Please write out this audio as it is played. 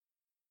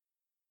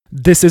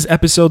This is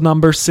episode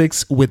number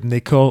 6 with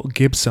Nicole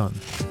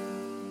Gibson.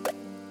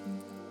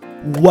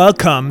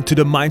 Welcome to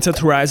the Mindset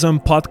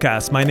Horizon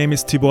podcast. My name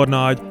is Tibor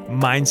Naud,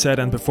 mindset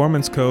and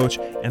performance coach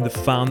and the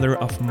founder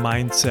of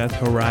Mindset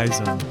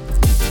Horizon.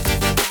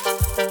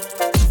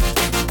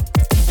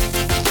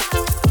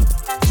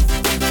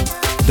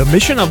 The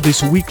mission of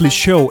this weekly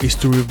show is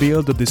to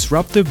reveal the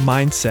disruptive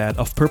mindset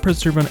of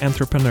purpose-driven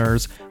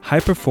entrepreneurs, high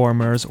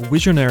performers,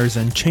 visionaries,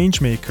 and change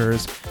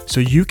makers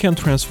so you can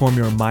transform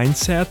your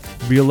mindset,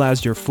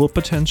 realize your full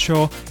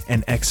potential,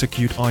 and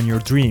execute on your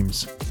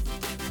dreams.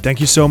 Thank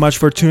you so much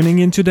for tuning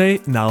in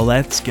today. Now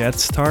let's get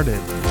started.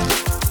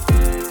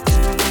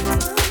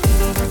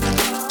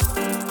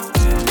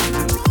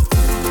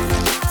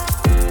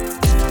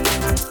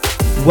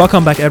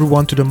 Welcome back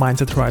everyone to the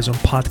Mindset Horizon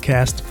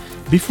podcast.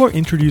 Before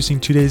introducing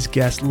today's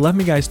guest, let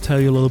me guys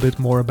tell you a little bit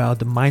more about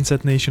the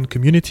Mindset Nation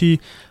community,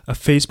 a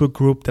Facebook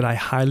group that I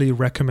highly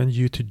recommend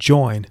you to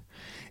join.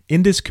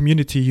 In this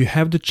community, you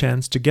have the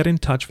chance to get in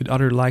touch with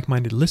other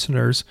like-minded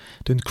listeners,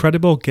 the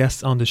incredible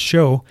guests on the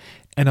show,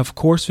 and of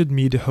course with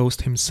me, the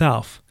host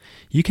himself.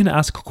 You can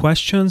ask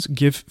questions,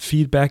 give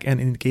feedback,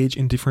 and engage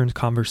in different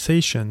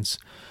conversations.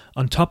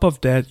 On top of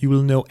that, you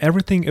will know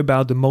everything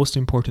about the most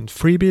important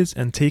freebies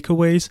and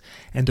takeaways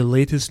and the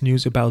latest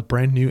news about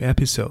brand new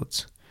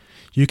episodes.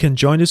 You can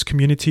join this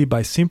community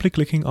by simply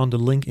clicking on the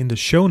link in the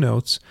show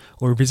notes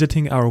or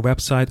visiting our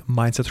website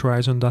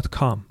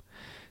mindsethorizon.com.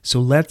 So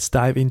let's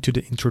dive into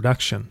the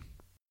introduction.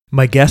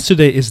 My guest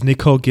today is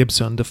Nicole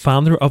Gibson, the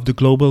founder of the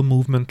global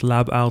movement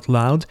Love Out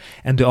Loud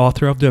and the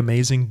author of the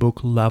amazing book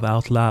Love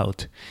Out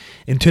Loud.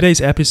 In today's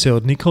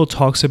episode, Nicole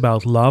talks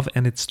about love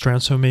and its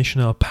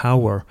transformational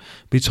power.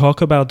 We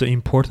talk about the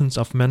importance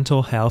of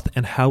mental health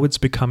and how it's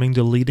becoming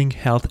the leading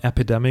health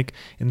epidemic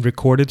in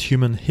recorded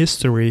human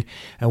history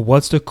and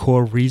what's the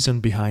core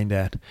reason behind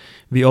that.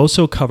 We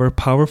also cover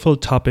powerful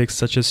topics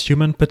such as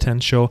human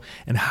potential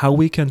and how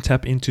we can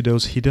tap into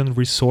those hidden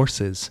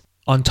resources.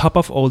 On top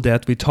of all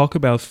that, we talk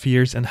about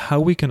fears and how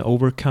we can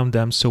overcome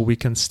them so we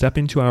can step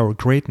into our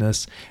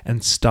greatness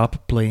and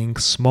stop playing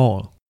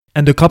small.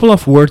 And a couple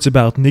of words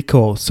about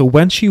Nicole. So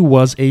when she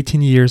was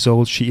 18 years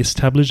old, she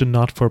established a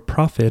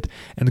not-for-profit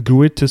and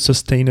grew it to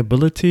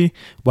sustainability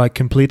while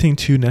completing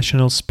 2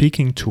 national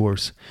speaking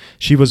tours.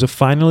 She was a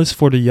finalist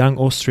for the Young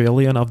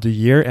Australian of the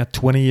Year at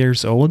 20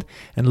 years old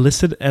and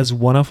listed as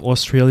one of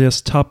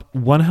Australia's top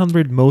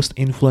 100 most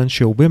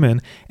influential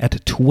women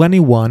at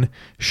 21,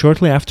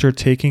 shortly after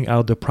taking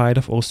out the Pride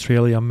of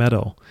Australia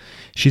medal.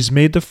 She's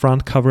made the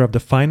front cover of the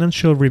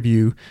Financial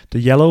Review, the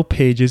Yellow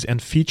Pages,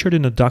 and featured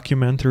in a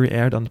documentary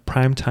aired on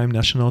primetime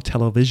national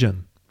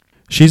television.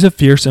 She's a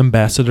fierce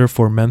ambassador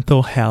for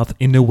mental health,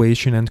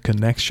 innovation, and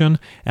connection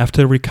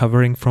after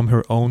recovering from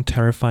her own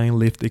terrifying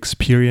lived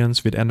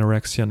experience with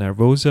anorexia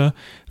nervosa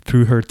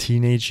through her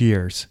teenage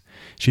years.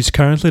 She's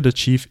currently the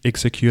Chief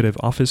Executive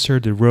Officer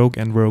of the Rogue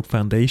and Rogue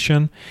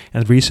Foundation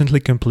and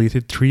recently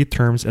completed 3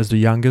 terms as the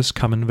youngest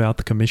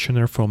Commonwealth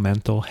Commissioner for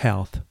Mental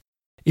Health.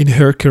 In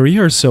her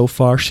career so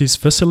far, she's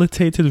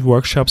facilitated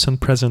workshops and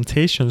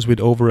presentations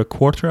with over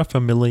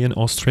 250,000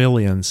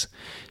 Australians.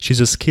 She's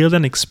a skilled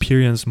and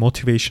experienced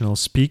motivational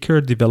speaker,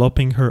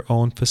 developing her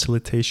own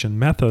facilitation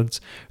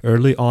methods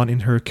early on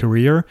in her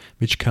career,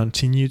 which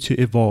continue to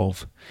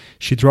evolve.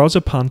 She draws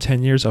upon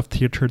 10 years of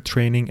theatre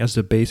training as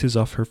the basis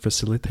of her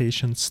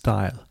facilitation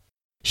style.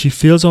 She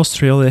feels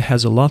Australia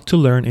has a lot to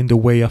learn in the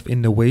way of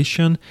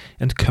innovation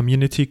and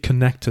community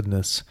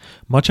connectedness.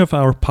 Much of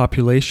our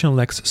population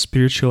lacks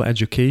spiritual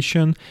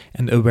education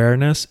and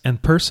awareness,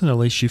 and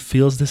personally she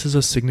feels this is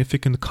a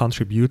significant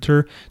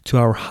contributor to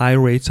our high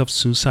rates of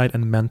suicide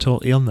and mental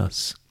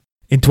illness.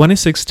 In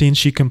 2016,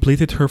 she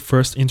completed her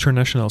first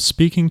international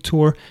speaking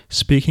tour,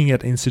 speaking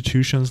at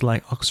institutions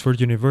like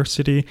Oxford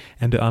University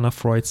and the Anna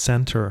Freud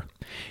Center.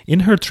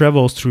 In her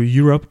travels through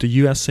Europe, the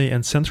USA,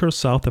 and Central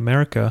South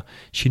America,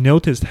 she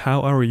noticed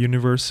how our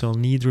universal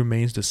need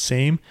remains the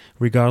same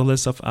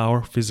regardless of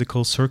our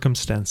physical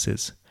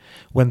circumstances.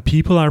 When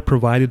people are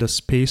provided a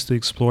space to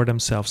explore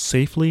themselves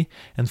safely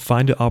and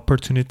find the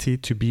opportunity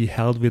to be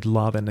held with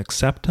love and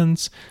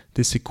acceptance,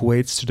 this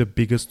equates to the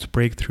biggest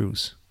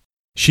breakthroughs.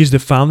 She's the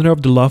founder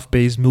of the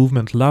love-based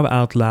movement Love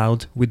Out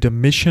Loud with the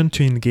mission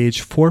to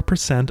engage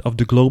 4% of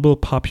the global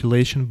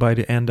population by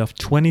the end of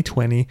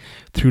 2020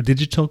 through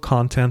digital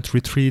content,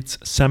 retreats,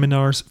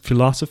 seminars,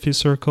 philosophy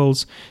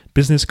circles,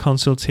 business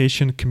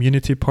consultation,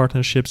 community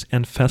partnerships,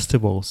 and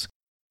festivals.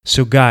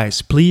 So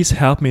guys, please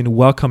help me in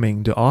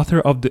welcoming the author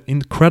of the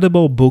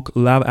incredible book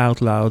Love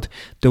Out Loud,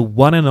 the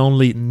one and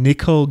only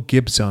Nicole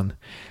Gibson.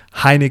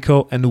 Hi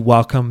Nicole, and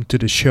welcome to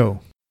the show.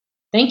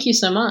 Thank you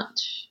so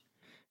much.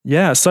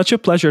 Yeah, such a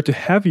pleasure to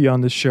have you on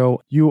the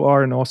show. You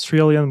are an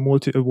Australian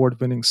multi-award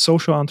winning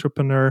social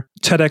entrepreneur,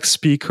 TEDx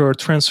speaker,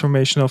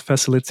 transformational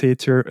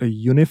facilitator, a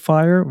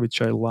unifier,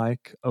 which I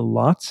like a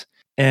lot.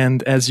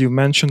 And as you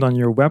mentioned on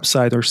your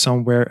website or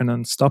somewhere, an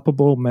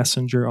unstoppable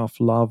messenger of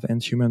love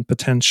and human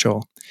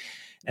potential.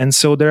 And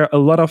so there are a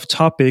lot of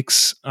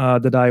topics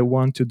that I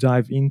want to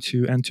dive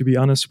into. And to be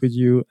honest with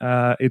you,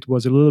 it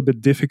was a little bit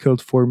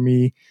difficult for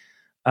me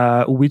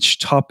which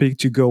topic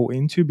to go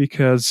into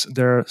because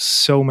there are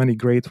so many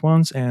great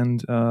ones,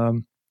 and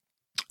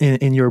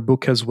in your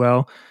book as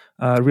well.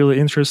 Really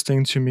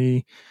interesting to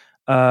me.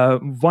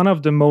 One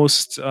of the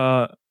most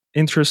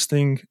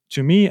interesting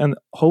to me, and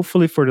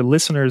hopefully for the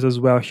listeners as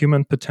well,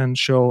 human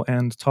potential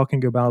and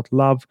talking about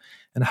love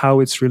and how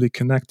it's really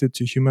connected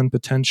to human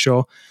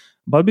potential.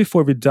 But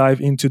before we dive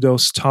into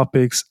those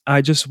topics,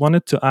 I just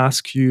wanted to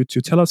ask you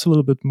to tell us a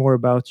little bit more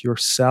about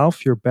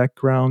yourself, your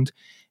background,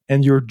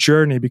 and your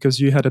journey, because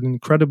you had an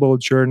incredible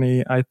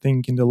journey, I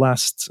think, in the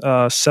last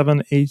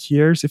 7, 8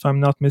 years, if I'm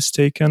not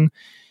mistaken,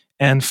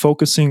 and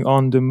focusing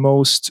on the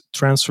most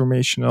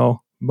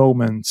transformational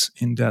moments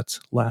in that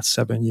last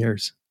 7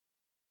 years.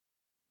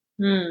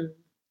 Hmm.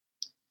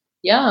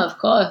 Yeah, of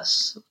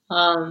course.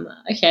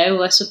 Okay,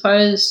 well, I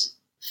suppose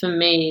for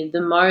me,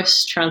 the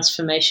most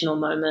transformational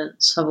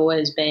moments have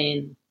always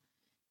been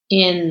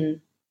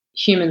in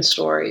human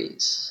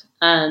stories.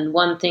 And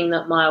one thing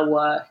that my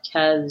work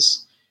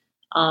has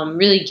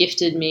really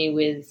gifted me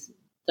with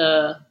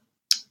the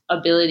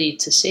ability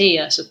to see,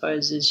 I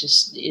suppose,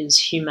 is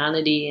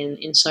humanity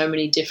in so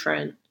many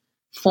different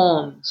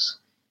forms.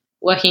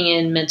 Working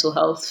in mental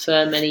health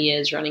for many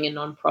years, running a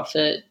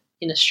nonprofit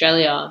in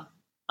Australia,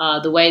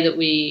 the way that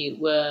we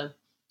were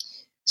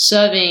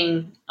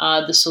serving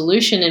the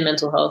solution in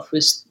mental health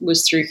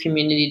was through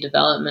community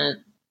development.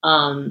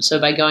 So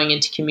by going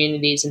into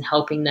communities and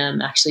helping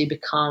them actually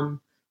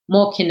become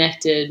more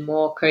connected,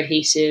 more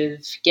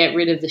cohesive, get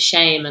rid of the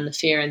shame and the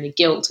fear and the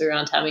guilt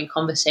around having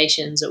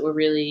conversations that were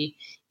really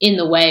in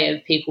the way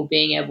of people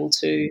being able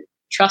to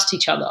trust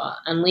each other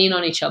and lean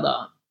on each other.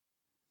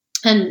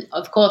 And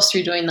of course,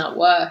 through doing that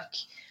work,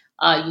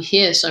 you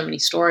hear so many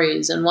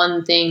stories. And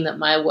one thing that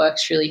my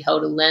work's really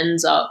held a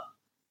lens up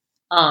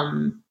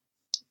um,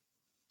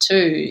 to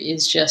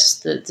is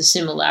just the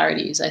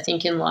similarities. I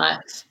think in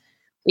life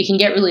we can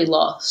get really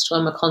lost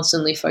when we're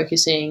constantly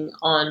focusing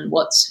on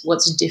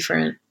what's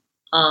different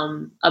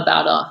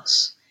about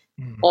us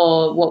Mm.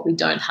 or what we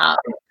don't have.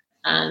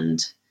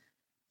 And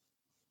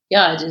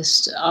yeah,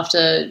 just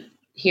after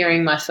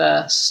hearing my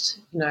first,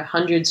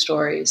 100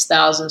 stories,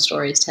 1,000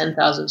 stories,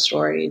 10,000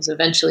 stories,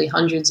 eventually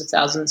hundreds of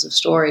thousands of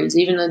stories,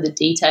 even though the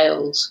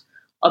details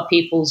of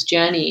people's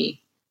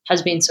journey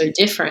has been so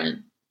different,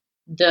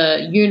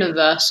 the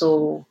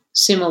universal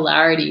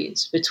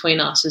similarities between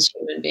us as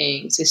human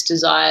beings, this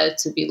desire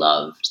to be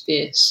loved,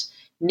 this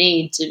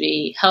need to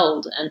be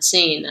held and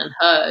seen and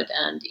heard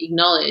and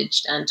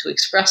acknowledged and to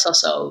express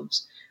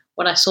ourselves.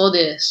 When I saw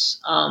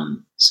this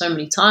so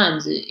many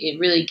times, it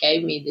really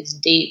gave me this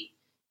deep,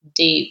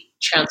 deep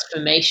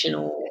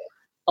transformational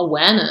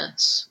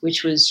awareness,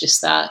 which was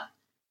just that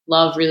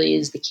love really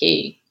is the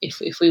key.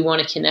 If we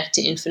want to connect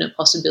to infinite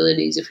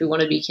possibilities, if we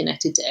want to be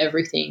connected to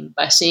everything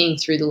by seeing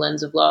through the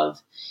lens of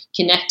love,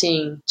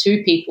 connecting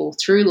to people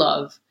through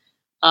love,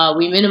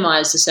 we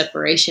minimize the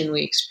separation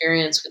we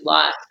experience with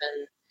life.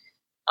 And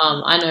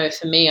I know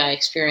for me, I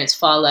experience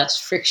far less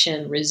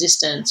friction,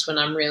 resistance when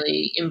I'm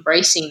really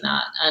embracing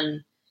that.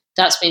 And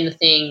that's been the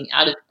thing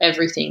out of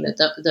everything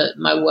that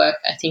my work,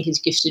 I think, has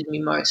gifted me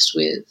most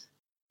with.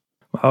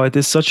 Wow, it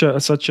is such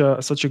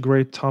a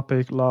great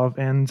topic, love,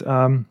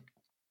 and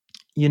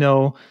you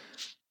know,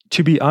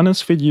 to be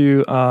honest with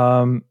you,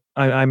 I'm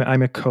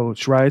a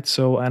coach, right?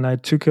 So, and I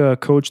took a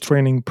coach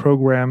training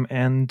program,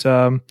 and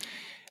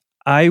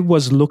I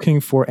was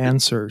looking for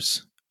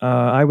answers.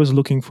 I was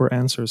looking for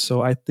answers.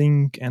 So I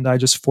think, and I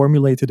just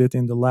formulated it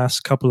in the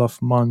last couple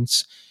of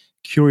months.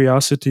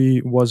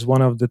 Curiosity was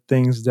one of the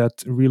things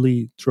that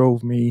really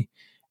drove me.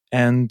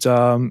 And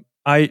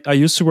I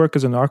used to work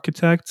as an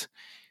architect,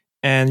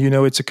 and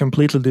it's a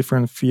completely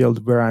different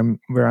field where I'm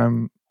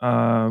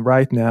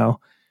right now.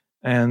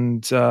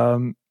 And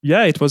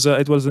yeah, it was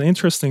an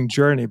interesting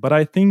journey. But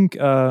I think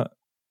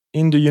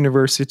in the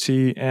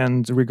university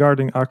and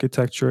regarding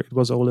architecture, it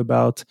was all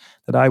about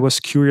that I was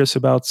curious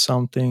about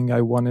something.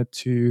 I wanted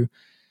to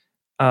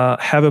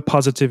have a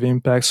positive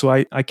impact. So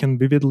I can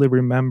vividly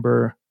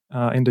remember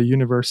in the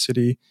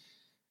university,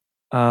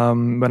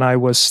 when I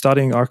was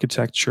studying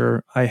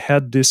architecture, I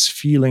had this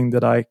feeling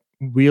that I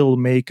will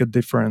make a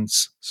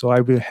difference. So I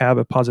will have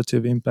a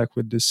positive impact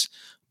with this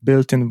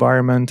built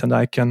environment, and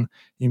I can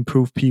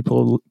improve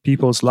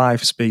people's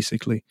lives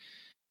basically.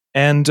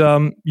 And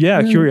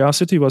yeah, Mm.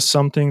 curiosity was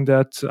something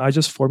that I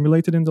just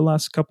formulated in the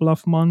last couple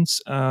of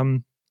months.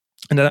 And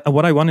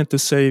what I wanted to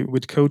say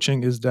with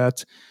coaching is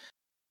that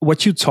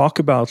what you talk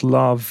about,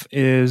 love,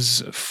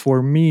 is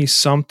for me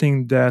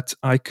something that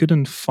I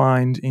couldn't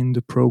find in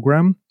the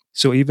program.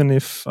 So even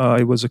if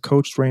it was a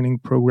coach training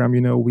program,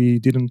 we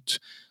didn't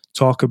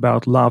talk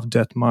about love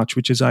that much,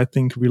 which is, I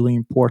think, really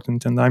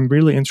important. And I'm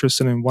really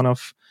interested in one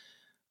of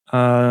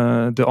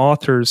the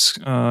authors.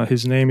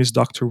 His name is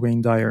Dr.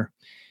 Wayne Dyer,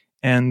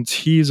 and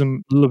he's a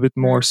little bit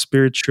Mm. more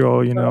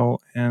spiritual,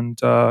 and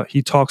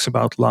he talks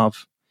about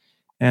love.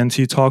 And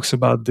he talks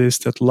about this,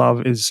 that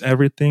love is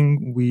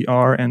everything we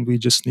are, and we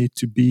just need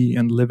to be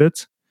and live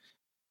it.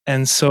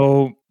 And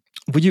so,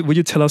 would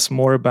you tell us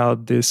more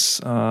about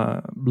this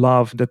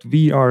love, that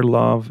we are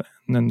love,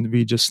 and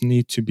we just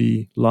need to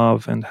be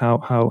love. And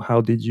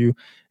how did you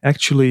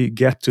actually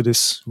get to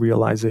this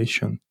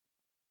realization?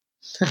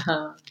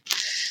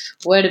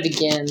 Where to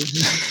begin?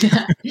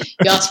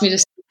 You asked me to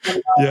speak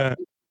about Yeah.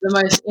 the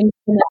most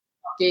infinite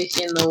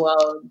topic in the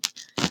world.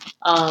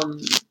 Um,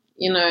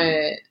 you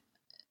know,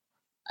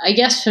 I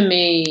guess for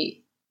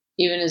me,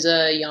 even as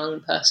a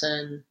young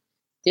person,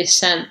 this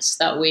sense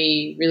that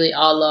we really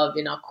are love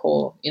in our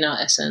core, in our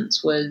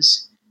essence,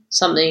 was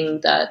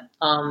something that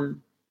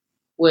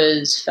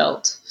was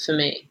felt for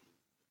me.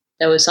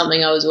 There was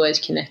something I was always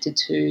connected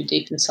to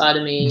deep inside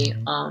of me,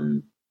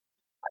 Mhm.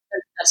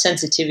 a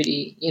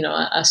sensitivity,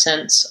 a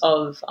sense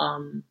of,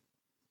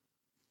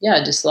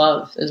 yeah, just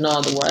love. There's no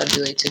other word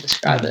really to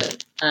describe Mhm.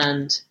 it.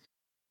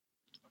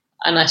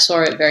 And I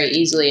saw it very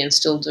easily and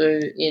still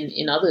do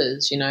in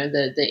others,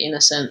 the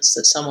innocence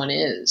that someone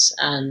is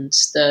and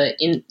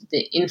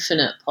the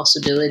infinite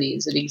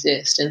possibilities that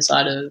exist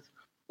inside of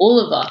all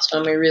of us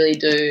when we really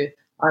do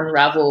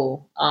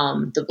unravel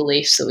the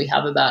beliefs that we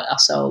have about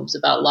ourselves,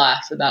 about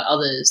life, about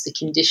others, the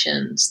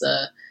conditions,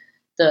 the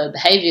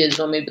behaviors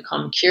when we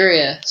become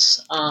curious,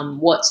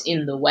 what's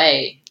in the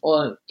way,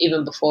 or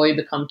even before we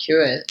become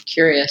curious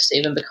to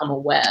even become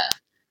aware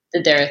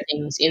that there are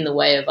things in the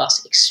way of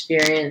us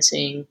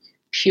experiencing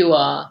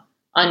pure,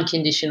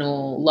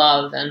 unconditional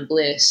love and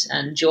bliss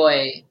and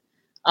joy,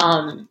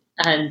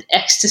 and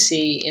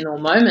ecstasy in all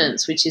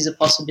moments, which is a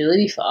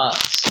possibility for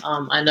us.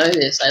 I know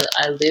this.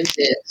 I live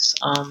this.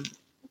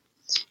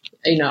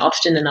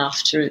 Often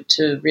enough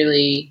to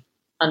really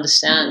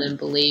understand and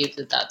believe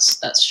that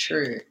that's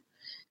true.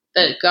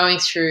 But going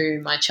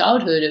through my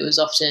childhood, it was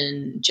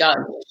often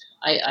judged,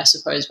 I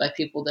suppose, by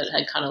people that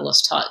had kind of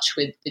lost touch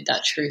with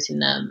that truth in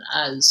them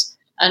as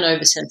an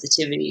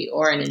oversensitivity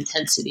or an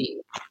intensity.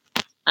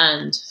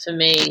 And for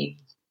me,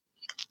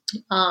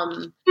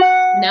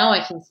 now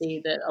I can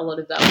see that a lot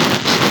of that was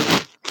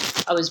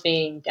actually I was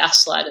being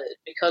gaslighted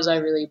because I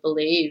really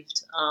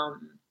believed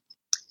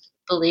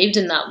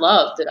in that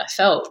love that I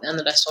felt and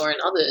that I saw in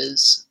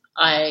others.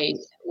 I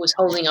was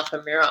holding up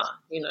a mirror,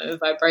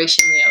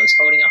 vibrationally, I was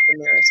holding up a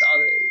mirror to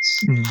others.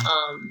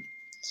 Mhm.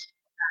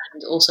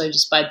 And also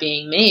just by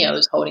being me, I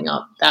was holding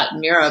up that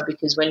mirror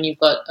because when you've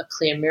got a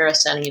clear mirror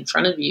standing in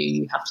front of you,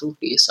 you have to look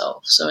at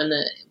yourself. So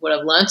what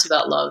I've learned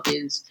about love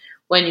is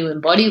when you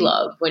embody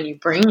love, when you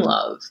bring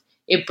love,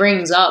 it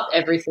brings up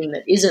everything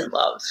that isn't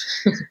love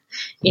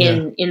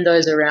Yeah. in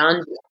those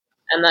around you.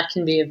 And that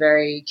can be a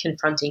very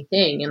confronting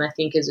thing. And I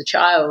think as a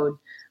child,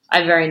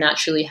 I very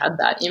naturally had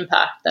that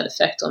impact, that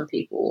effect on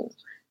people.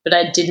 But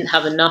I didn't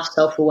have enough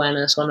self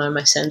awareness or know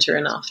my center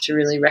enough to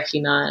really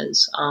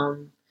recognize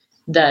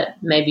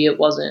that maybe it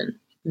wasn't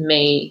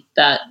me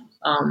that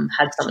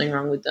had something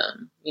wrong with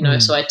them.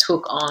 So Mhm. I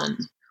took on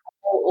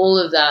all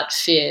of that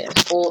fear,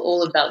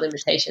 all of that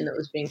limitation that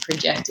was being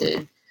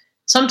projected,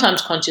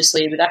 sometimes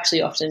consciously, but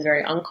actually often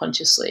very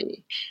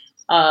unconsciously.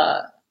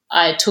 uh,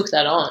 I took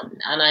that on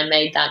and I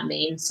made that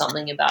mean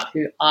something about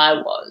who I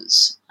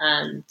was.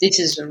 And this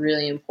is a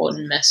really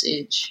important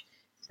message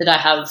that I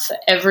have for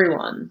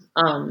everyone,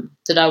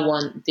 that I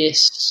want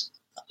this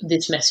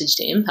message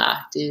to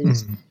impact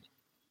is Mhm.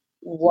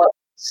 what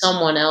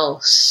someone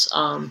else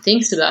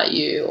thinks about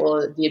you,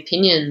 or the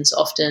opinions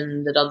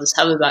often that others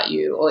have about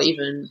you, or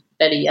even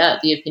better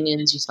yet, the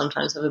opinions you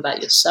sometimes have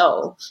about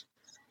yourself,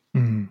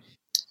 Mhm.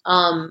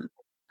 are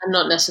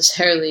not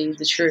necessarily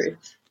the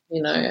truth,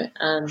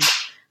 And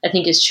I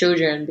think as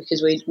children,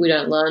 because we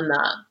don't learn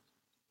that,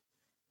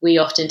 we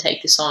often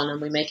take this on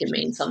and we make it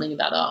mean something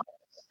about us.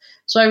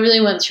 So I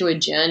really went through a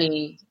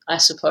journey, I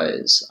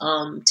suppose,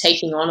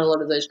 taking on a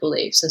lot of those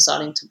beliefs and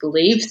starting to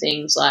believe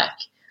things like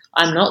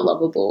I'm not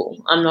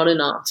lovable, I'm not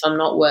enough, I'm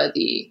not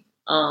worthy,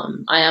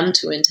 I am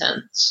too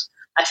intense,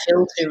 I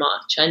feel too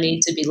much, I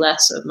need to be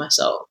less of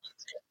myself.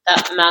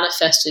 That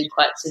manifested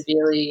quite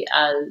severely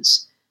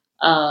as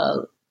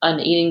an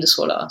eating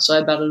disorder. So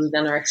I battled with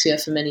anorexia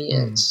for many Mhm.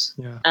 years.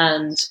 Yeah.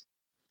 And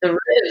the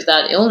root of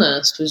that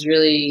illness was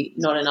really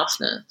not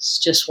enoughness,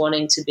 just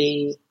wanting to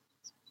be,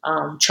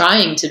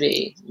 trying to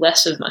be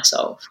less of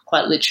myself,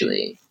 quite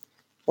literally,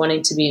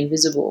 wanting to be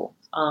invisible,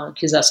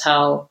 because that's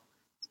how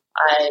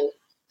I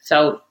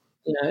felt,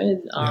 you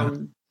know, Yeah.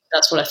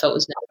 that's what I felt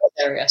was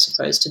necessary, I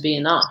suppose, to be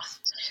enough,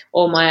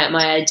 or my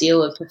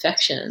ideal of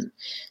perfection.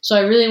 So I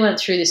really went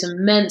through this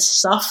immense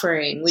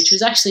suffering, which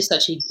was actually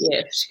such a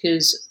gift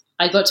because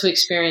I got to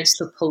experience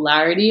the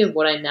polarity of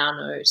what I now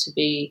know to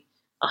be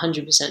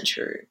 100%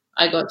 true.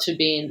 I got to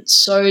be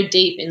so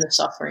deep in the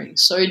suffering,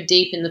 so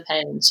deep in the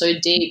pain, so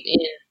deep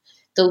in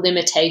the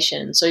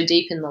limitation, so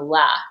deep in the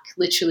lack,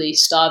 literally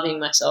starving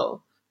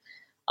myself.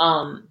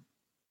 Um,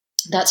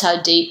 that's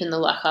how deep in the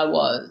lack I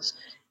was,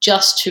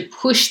 just to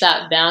push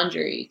that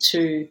boundary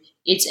to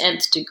its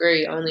nth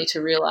degree, only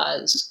to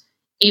realize,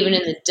 even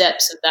in the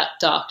depths of that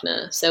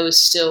darkness, there was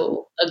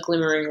still a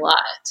glimmering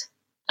light.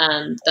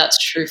 And that's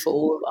true for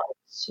all of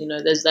us.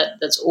 There's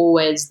that's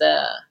always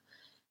there.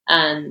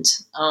 And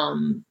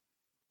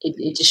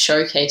it just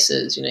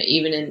showcases,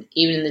 even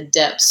in the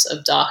depths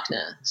of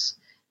darkness,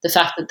 the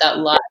fact that that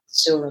light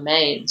still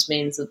remains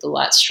means that the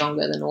light's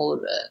stronger than all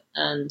of it.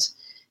 And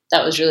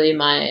that was really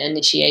my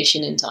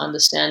initiation into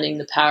understanding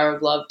the power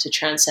of love to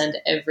transcend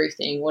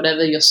everything,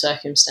 whatever your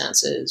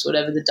circumstances,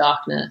 whatever the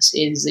darkness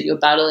is that you're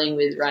battling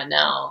with right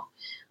now.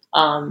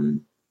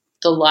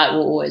 The light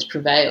will always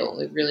prevail.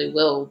 It really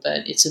will.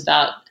 But it's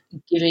about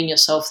giving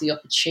yourself the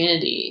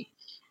opportunity,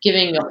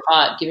 giving your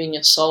heart, giving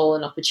your soul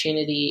an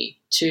opportunity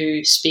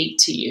to speak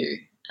to you.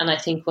 And I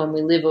think when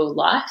we live a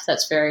life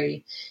that's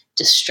very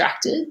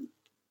distracted,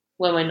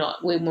 when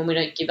we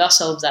don't give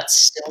ourselves that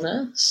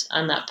stillness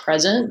and that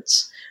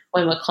presence,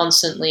 when we're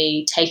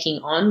constantly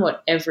taking on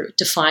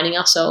defining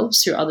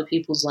ourselves through other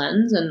people's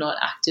lens and not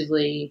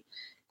actively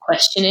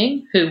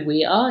questioning who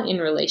we are in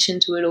relation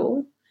to it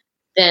all,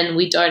 then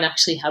we don't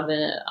actually have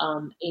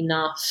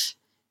enough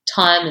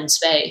time and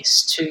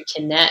space to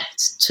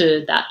connect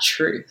to that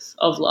truth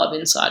of love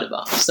inside of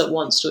us that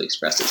wants to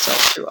express itself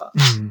through us.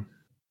 Mm.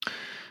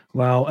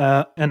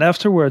 Wow. And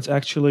afterwards,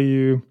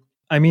 actually,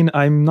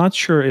 I'm not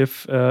sure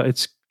if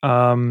it's,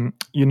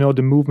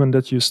 the movement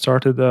that you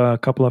started a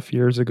couple of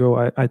years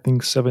ago, I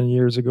think 7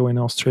 years ago in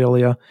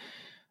Australia,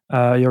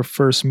 your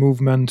first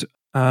movement,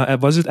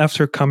 was it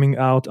after coming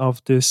out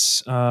of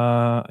this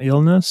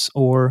illness,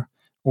 or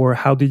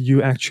how did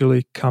you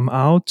actually come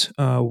out?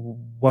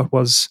 What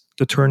was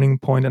the turning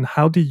point, and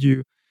how did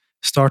you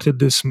start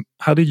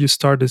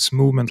this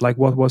movement? Like,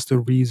 what was the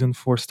reason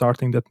for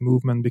starting that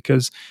movement?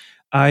 Because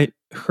I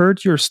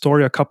heard your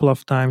story a couple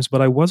of times,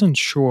 but I wasn't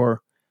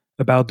sure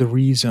about the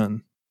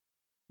reason.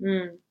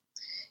 Mm.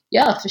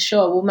 Yeah, for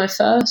sure. Well, my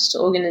first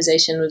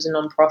organization was a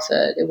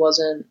nonprofit. It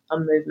wasn't a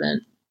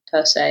movement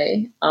per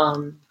se.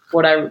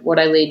 What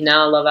I lead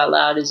now, Love Out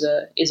Loud, is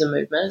a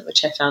movement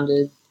which I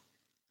founded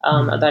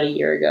about a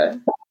year ago.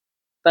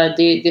 But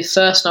the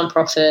first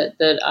nonprofit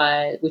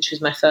which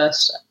was my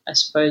first, I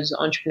suppose,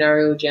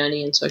 entrepreneurial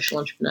journey in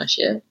social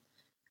entrepreneurship,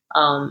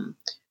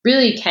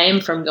 really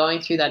came from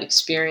going through that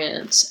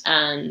experience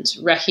and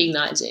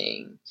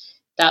recognizing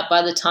that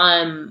by the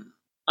time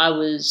I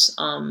was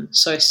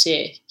so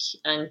sick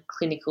and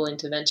clinical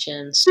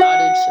intervention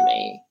started for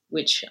me,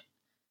 which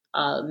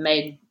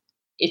made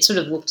it sort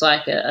of looked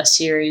like a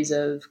series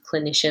of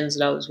clinicians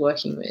that I was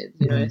working with,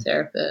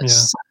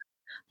 therapists.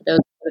 Yeah. There was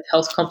a lot of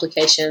health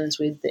complications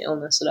with the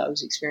illness that I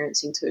was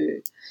experiencing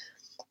too,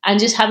 and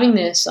just having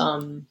this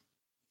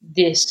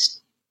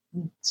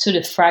sort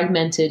of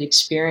fragmented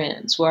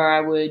experience where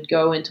I would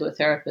go into a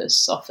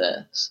therapist's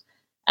office,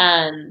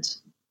 and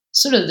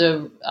sort of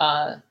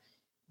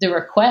the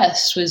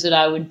request was that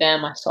I would bare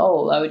my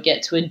soul. I would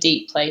get to a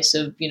deep place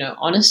of,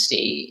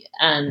 honesty,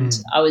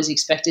 and I was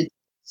expected to be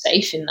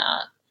safe in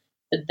that.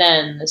 But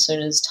then as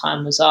soon as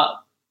time was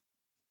up,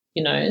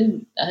 I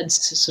had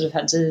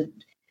to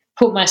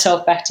put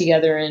myself back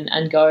together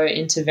and go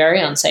into very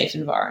unsafe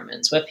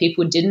environments where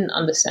people didn't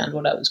understand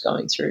what I was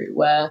going through,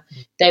 where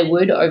they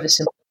would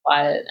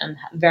oversimplify it and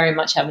very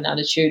much have an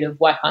attitude of,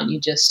 why can't you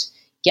just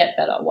get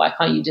better? Why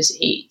can't you just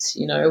eat?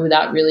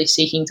 Without really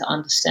seeking to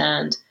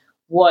understand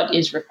what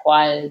is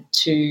required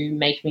to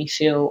make me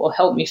feel or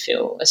help me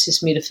feel,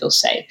 assist me to feel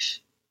safe.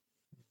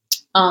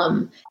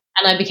 And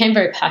I became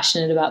very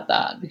passionate about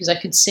that because I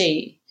could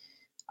see,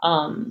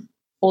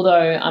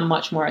 although I'm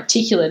much more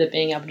articulate at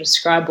being able to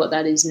describe what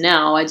that is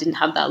now, I didn't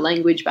have that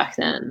language back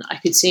then. I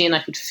could see and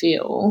I could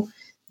feel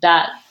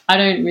that I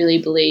don't really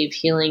believe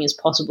healing is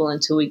possible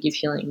until we give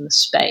healing the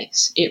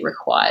space it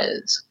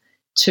requires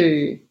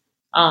to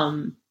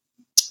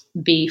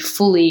be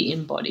fully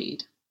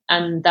embodied.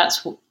 And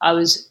that's what I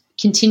was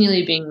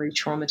continually being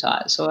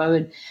re-traumatized. So I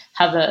would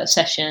have a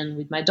session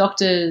with my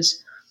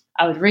doctors.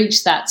 I would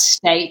reach that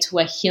state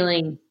where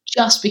healing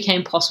just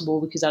became possible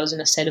because I was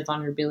in a state of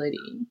vulnerability.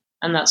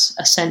 And that's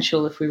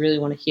essential if we really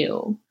want to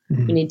heal.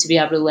 Mm-hmm. We need to be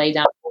able to lay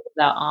down all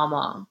of our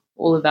armor,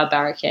 all of our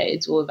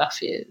barricades, all of our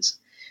fears.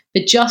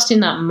 But just in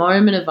that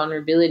moment of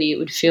vulnerability, it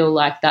would feel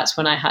like that's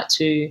when I had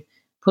to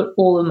put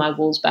all of my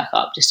walls back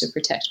up just to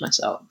protect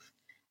myself.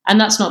 And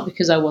that's not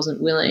because I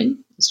wasn't willing.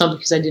 It's not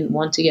because I didn't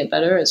want to get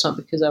better. It's not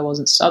because I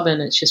wasn't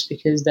stubborn. It's just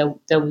because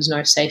there was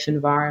no safe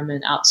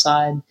environment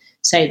outside,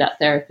 say, that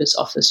therapist's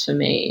office for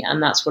me.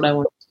 And that's what I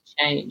wanted to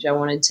change. I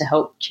wanted to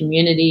help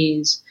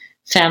communities,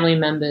 family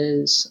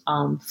members,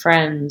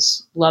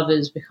 friends,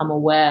 lovers become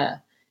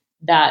aware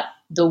that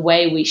the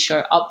way we show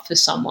up for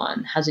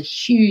someone has a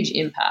huge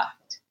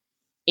impact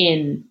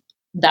in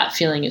that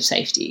feeling of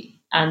safety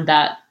and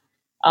that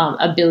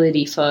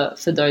ability for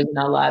those in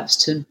our lives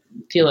to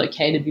feel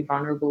okay to be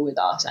vulnerable with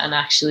us. And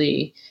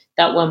actually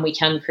that when we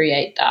can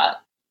create that,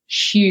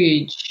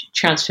 huge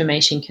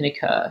transformation can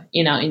occur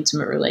in our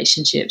intimate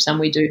relationships. And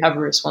we do have a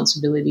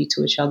responsibility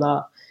to each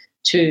other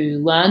to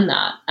learn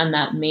that. And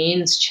that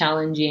means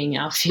challenging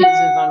our fears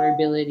of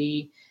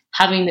vulnerability,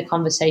 having the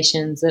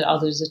conversations that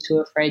others are too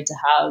afraid to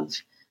have,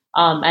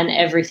 and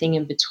everything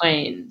in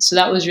between. So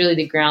that was really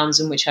the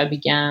grounds in which I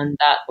began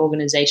that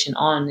organization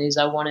on, is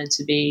I wanted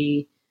to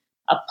be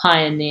a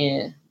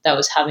pioneer that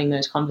was having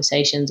those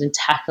conversations and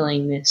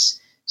tackling this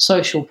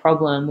social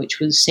problem, which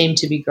seemed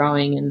to be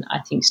growing, and I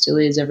think still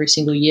is every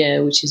single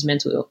year, which is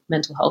mental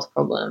health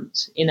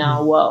problems in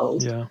our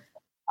world. Yeah.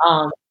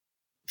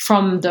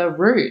 from the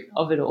root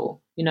of it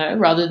all,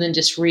 rather than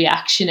just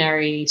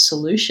reactionary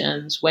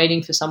solutions,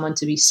 waiting for someone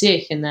to be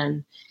sick and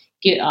then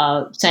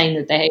saying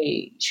that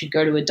they should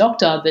go to a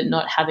doctor, but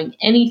not having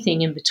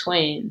anything in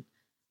between,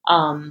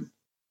 um,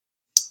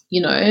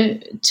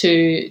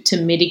 to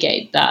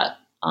mitigate that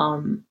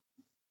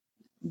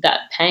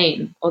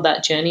pain or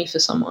that journey for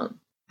someone.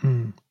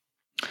 Mm.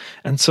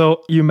 And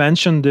so you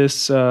mentioned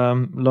this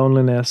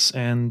loneliness,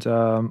 and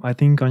I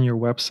think on your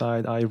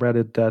website I read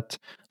it that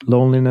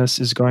loneliness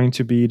is going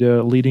to be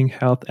the leading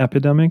health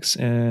epidemics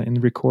in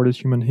recorded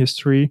human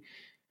history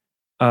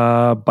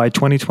by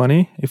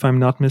 2020, if I'm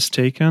not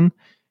mistaken,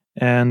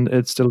 and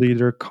it's the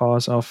leader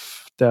cause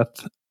of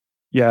death,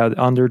 yeah,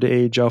 under the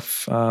age of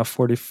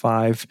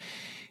 45.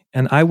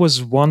 And I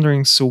was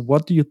wondering, so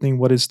what do you think?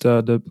 What is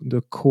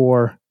the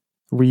core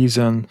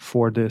reason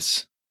for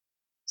this?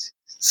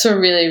 It's a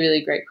really,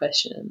 really great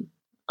question.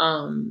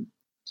 Um,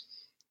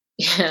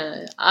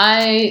 yeah,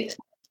 I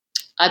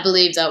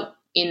believe that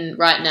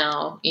right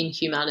now in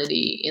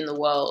humanity in the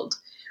world,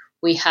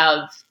 we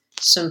have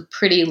some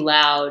pretty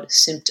loud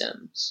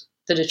symptoms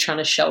that are trying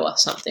to show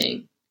us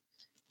something.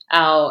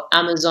 Our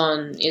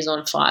Amazon is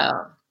on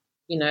fire.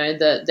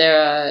 That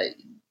there are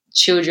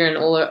children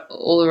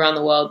all around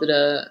the world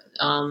that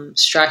are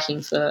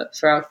striking for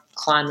our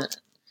climate.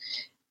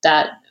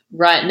 That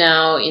right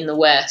now in the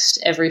West,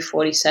 every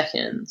 40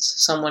 seconds,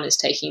 someone is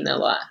taking their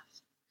life.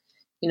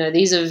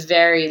 These are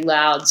very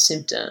loud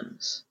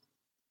symptoms.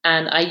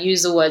 And I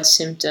use the word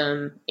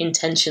symptom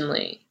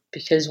intentionally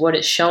because what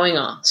it's showing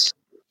us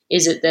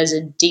is that there's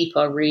a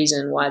deeper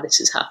reason why this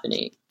is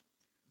happening.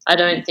 I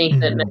don't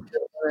think that Mhm.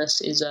 mental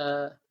illness is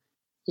a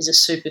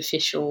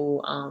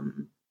superficial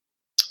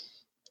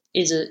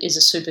is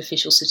a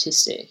superficial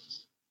statistic.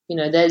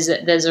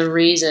 There's a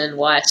reason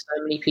why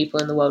so many people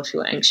in the world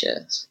feel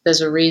anxious. There's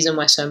a reason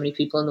why so many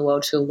people in the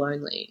world feel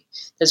lonely.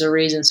 There's a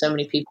reason so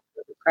many people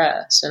feel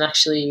depressed. And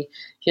actually,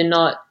 you're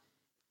not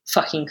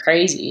fucking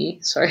crazy.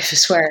 Sorry for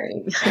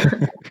swearing.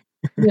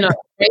 You're not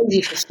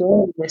crazy for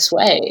feeling this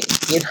way.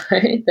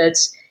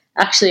 That's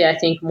actually, I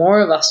think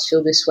more of us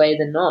feel this way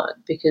than not,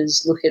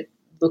 because look at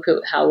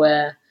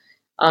how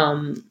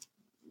um,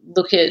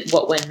 look at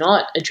what we're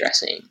not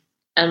addressing.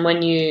 And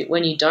when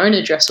you don't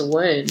address a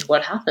wound,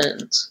 what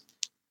happens?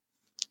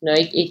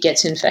 It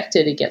gets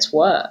infected, it gets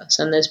worse.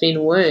 And there's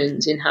been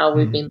wounds in how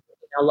we've been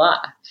living our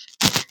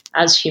life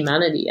as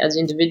humanity, as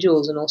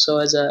individuals, and also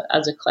as a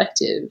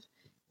collective,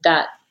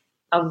 that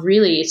are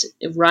really,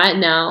 right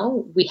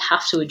now we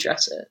have to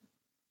address it.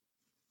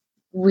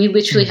 We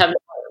literally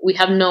Mm.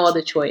 have no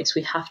other choice.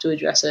 We have to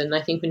address it. And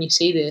I think when you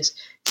see this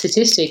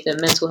statistic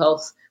that mental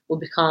health will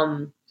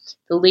become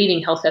the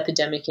leading health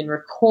epidemic in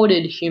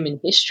recorded human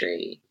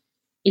history,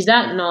 is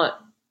that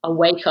not a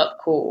wake up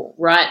call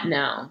right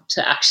now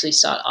to actually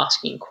start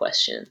asking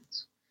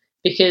questions?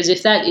 Because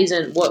if that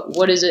isn't,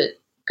 what is it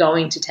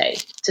going to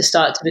take to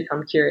start to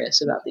become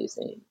curious about these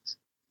things?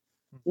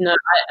 No,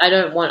 I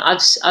don't want.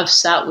 I've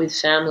sat with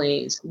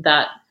families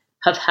that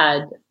have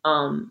had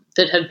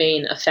that have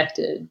been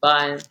affected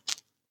by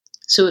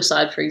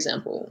suicide, for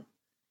example,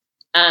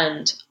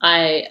 and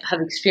I have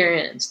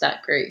experienced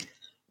that grief.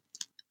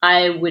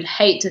 I would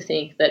hate to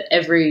think that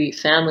every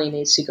family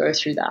needs to go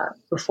through that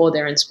before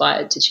they're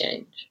inspired to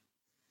change.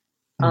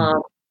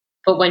 Mm.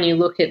 But when you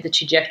look at the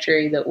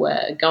trajectory that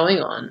we're going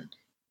on,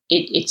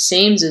 it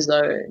seems as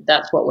though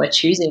that's what we're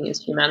choosing as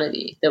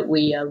humanity, that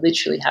we are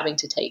literally having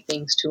to take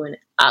things to an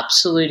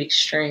absolute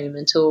extreme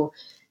until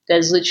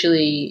there's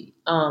literally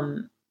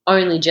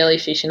only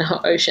jellyfish in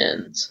our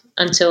oceans,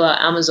 until our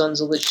Amazon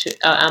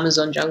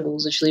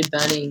jungles literally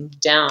burning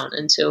down,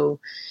 until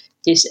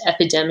this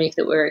epidemic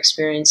that we're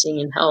experiencing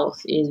in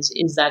health is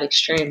that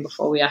extreme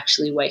before we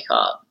actually wake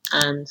up.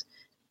 And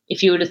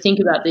if you were to think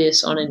about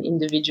this on an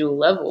individual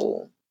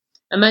level,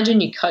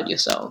 imagine you cut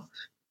yourself.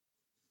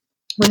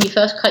 When you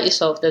first cut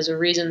yourself, there's a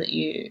reason that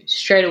you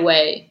straight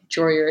away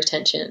draw your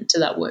attention to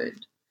that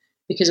wound,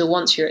 because it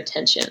wants your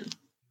attention.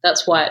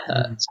 That's why it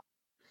Mm. hurts.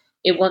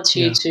 It wants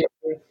you Yeah. to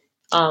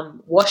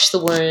wash the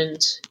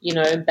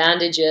wound,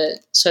 bandage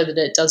it so that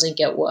it doesn't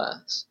get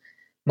worse.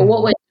 But what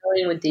Mm. we're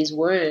doing with these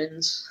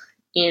wounds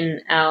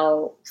in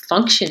our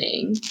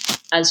functioning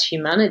as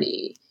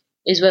humanity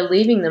is we're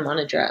leaving them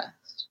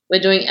unaddressed.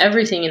 We're doing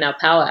everything in our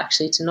power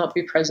actually to not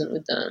be present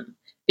with them,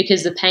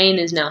 because the pain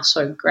is now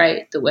so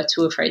great that we're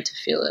too afraid to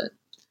feel it.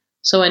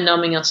 So we're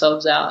numbing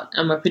ourselves out,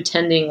 and we're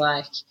pretending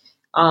like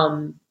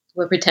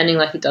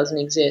it doesn't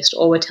exist,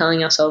 or we're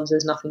telling ourselves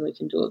there's nothing we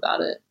can do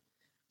about it.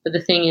 But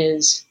the thing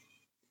is,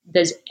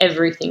 there's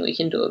everything we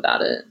can do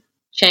about it.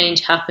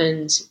 Change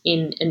happens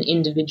in an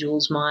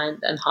individual's mind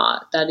and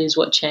heart. That is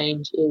what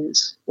change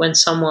is. When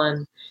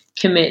someone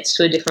commits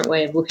to a different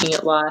way of looking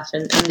at life,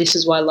 and this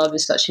is why love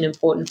is such an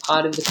important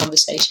part of the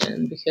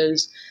conversation,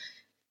 because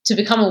to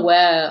become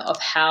aware of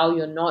how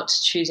you're not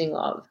choosing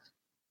love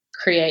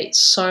creates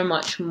so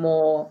much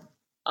more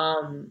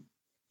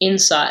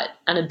insight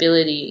and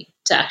ability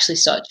to actually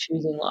start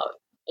choosing love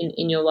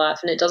in your life.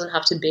 And it doesn't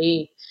have to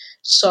be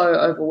so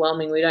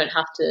overwhelming. We don't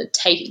have to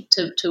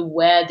to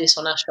wear this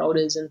on our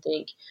shoulders and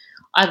think,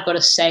 I've got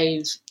to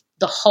save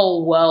the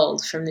whole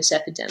world from this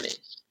epidemic.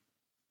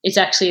 It's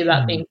actually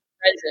about being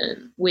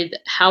present with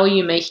how are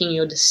you making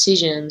your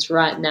decisions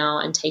right now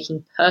and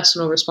taking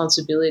personal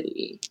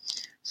responsibility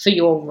for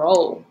your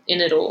role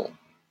in it all.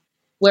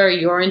 Where are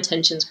your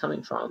intentions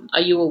coming from?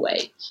 Are you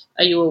awake?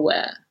 Are you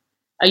aware?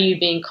 Are you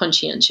being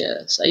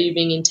conscientious? Are you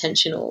being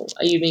intentional?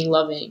 Are you being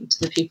loving to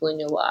the people in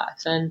your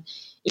life? And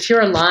if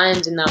you're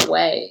aligned in that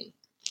way,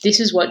 this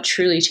is what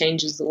truly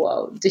changes the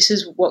world. This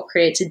is what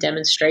creates a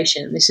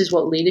demonstration. This is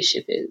what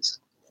leadership is.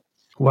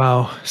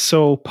 Wow,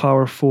 so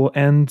powerful.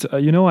 And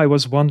I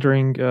was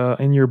wondering,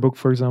 in your book,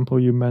 for example,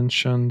 you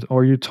mentioned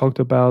or you talked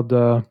about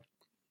the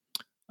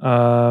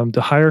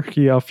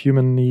hierarchy of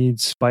human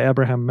needs by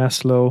Abraham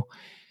Maslow,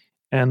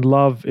 and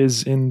love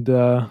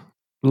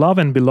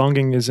and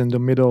belonging is in the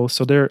middle.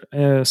 So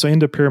so in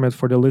the pyramid,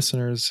 for the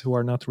listeners who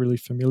are not really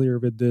familiar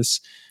with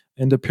this,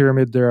 in the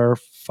pyramid there are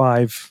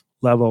 5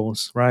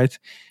 levels, right?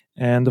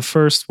 And the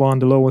first one,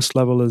 the lowest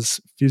level, is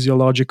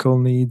physiological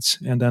needs,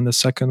 and then the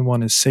second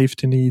one is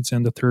safety needs,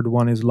 and the third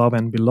one is love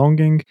and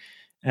belonging,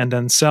 and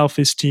then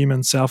self-esteem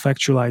and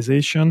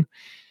self-actualization.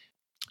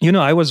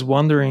 I was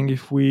wondering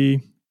if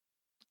we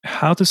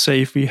how to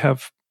say, if we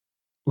have,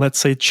 let's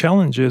say,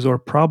 challenges or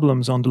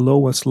problems on the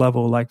lowest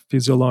level, like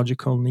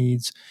physiological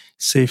needs,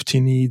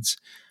 safety needs,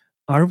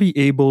 are we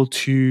able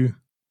to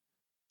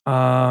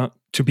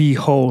be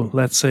whole,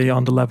 let's say,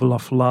 on the level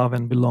of love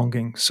and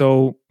belonging?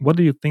 So what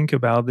do you think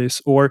about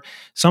this? Or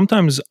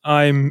sometimes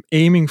I'm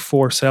aiming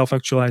for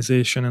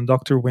self-actualization, and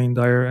Dr. Wayne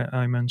Dyer,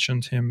 I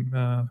mentioned him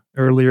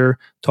earlier,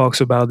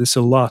 talks about this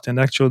a lot. And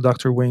actually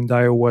Dr. Wayne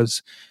Dyer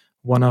was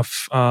one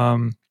of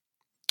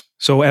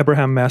so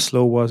Abraham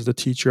Maslow was the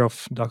teacher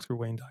of Dr.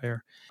 Wayne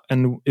Dyer.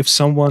 And if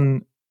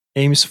someone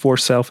aims for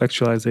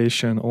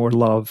self-actualization or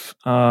love,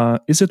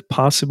 is it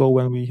possible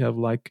when we have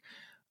like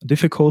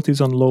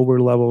difficulties on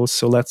lower levels?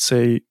 So let's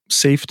say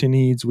safety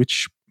needs,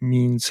 which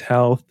means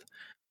health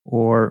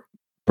or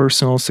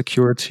personal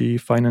security,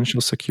 financial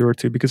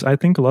security, because I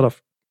think a lot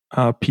of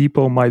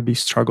people might be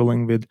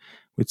struggling with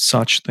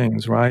such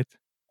things, right?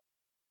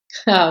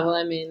 Oh, well,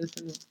 I mean,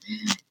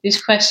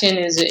 this question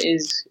is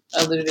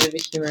a little bit of a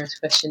humorous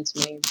question to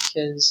me,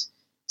 because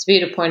to be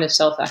at a point of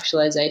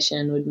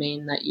self-actualization would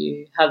mean that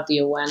you have the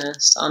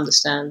awareness to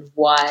understand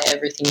why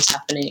everything is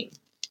happening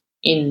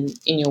in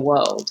your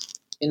world.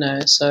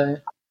 So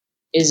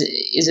is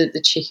it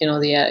the chicken or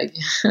the egg?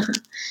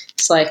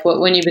 It's like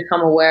when you become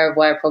aware of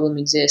why a problem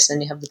exists,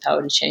 then you have the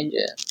power to change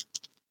it.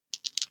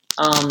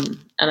 And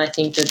I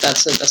think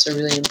that's a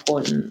really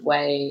important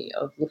way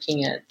of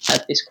looking at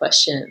this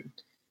question,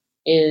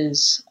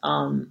 is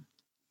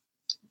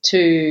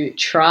to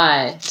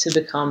try to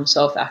become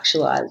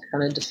self-actualized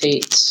kind of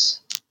defeats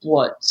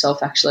what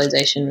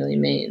self-actualization really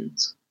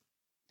means.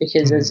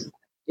 Because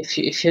if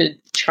you're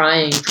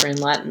trying for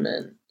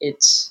enlightenment, you're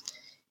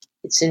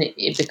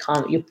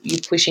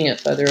pushing it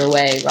further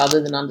away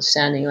rather than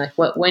understanding. Like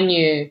when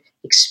you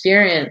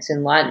experience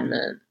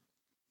enlightenment,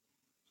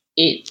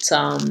 you're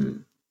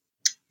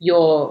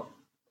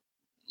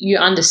you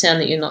understand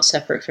that you're not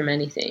separate from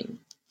anything,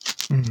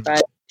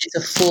 right? It's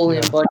a fully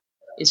Yeah. embodied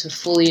it's a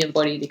fully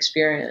embodied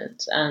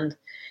experience. And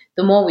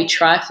the more we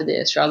try for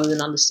this rather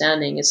than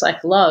understanding, it's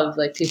like love.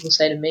 Like people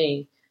say to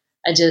me,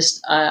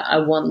 I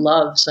want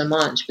love so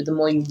much. But the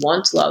more you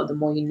want love, the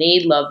more you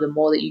need love, the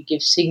more that you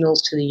give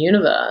signals to the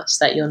universe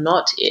that you're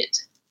not it.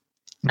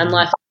 And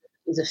life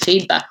is a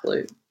feedback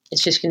loop.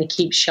 It's just going to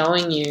keep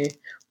showing you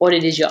what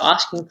it is you're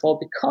asking for,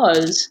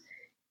 because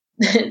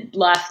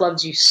life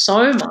loves you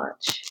so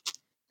much.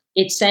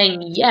 It's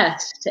saying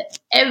yes to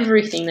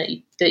everything that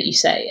you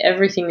say,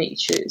 everything that you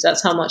choose.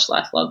 That's how much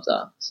life loves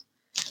us.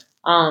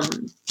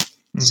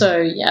 So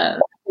yeah,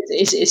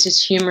 it's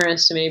just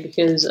humorous to me,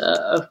 because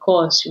of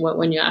course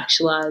when you're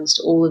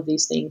actualized, all of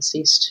these things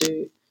cease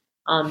to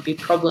be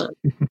problems.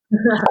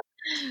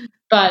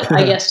 But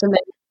I guess to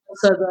make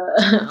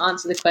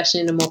answer the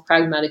question in a more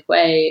pragmatic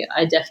way,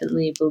 I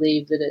definitely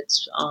believe that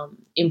it's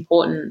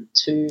important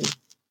to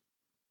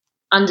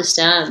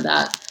understand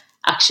that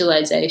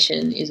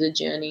actualization is a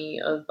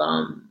journey of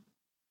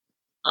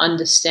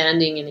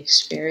understanding and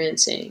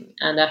experiencing,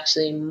 and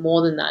actually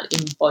more than that,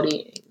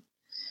 embodying.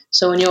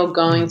 So when you're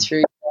going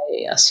through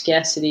a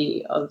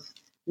scarcity of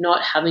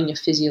not having your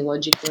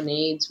physiological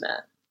needs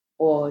met,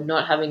 or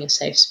not having a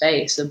safe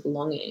space of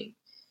belonging,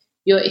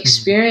 you're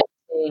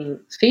experiencing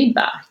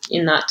feedback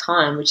in that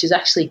time, which is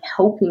actually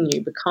helping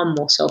you become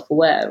more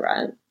self-aware,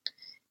 right?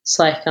 It's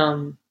like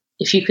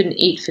if you couldn't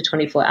eat for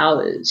 24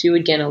 hours, you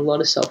would gain a lot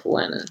of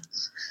self-awareness.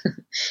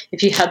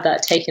 If you had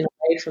that taken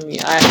away from you,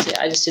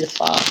 I just did a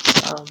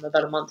fast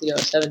about a month ago, a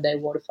 7-day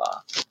water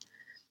fast.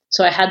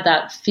 So I had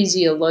that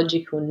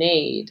physiological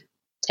need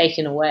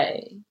taken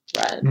away,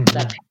 right?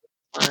 That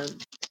time,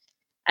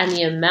 and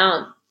the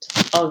amount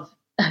of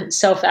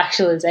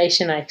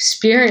self-actualization I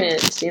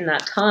experienced in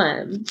that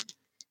time,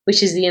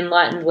 which is the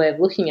enlightened way of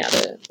looking at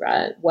it,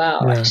 right?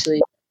 Wow, Yeah.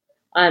 actually,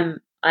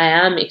 I'm I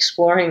am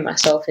exploring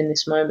myself in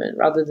this moment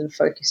rather than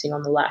focusing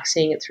on the lack,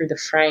 seeing it through the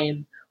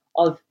frame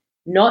of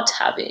not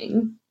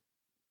having,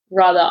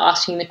 rather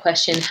asking the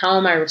question, how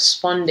am I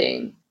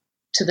responding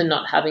to the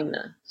not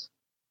havingness?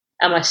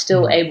 Am I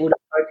still able to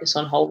focus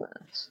on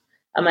wholeness?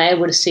 Am I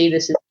able to see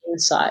this as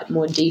insight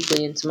more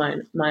deeply into my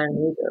own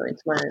ego,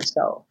 into my own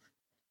self?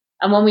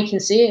 And when we can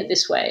see it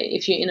this way,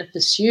 if you're in a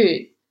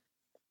pursuit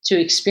to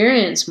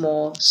experience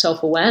more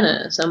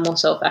self-awareness and more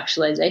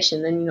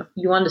self-actualization, then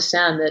you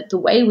understand that the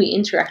way we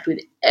interact with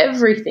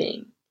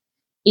everything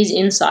is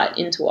insight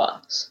into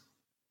us,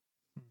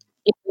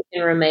 if we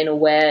can remain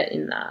aware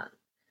in that.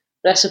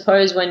 But I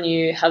suppose when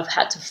you have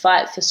had to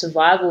fight for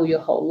survival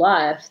your whole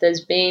life,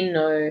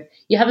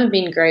 you haven't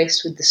been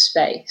graced with the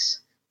space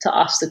to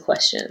ask the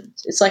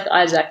questions. It's like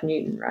Isaac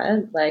Newton,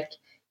 right? Like,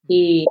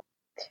 he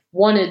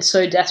wanted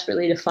so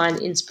desperately to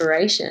find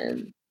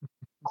inspiration.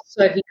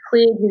 So he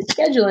cleared his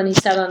schedule and he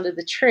sat under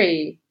the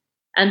tree.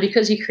 And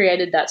because he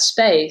created that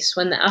space,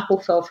 when the apple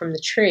fell from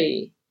the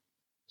tree,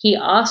 he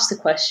asked the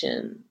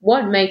question,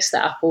 what makes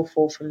the apple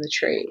fall from the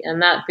tree?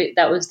 And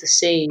that was the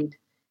seed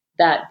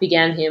that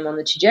began him on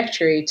the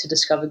trajectory to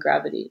discover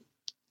gravity.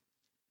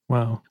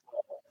 Wow.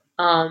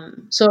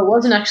 So it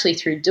wasn't actually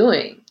through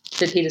doing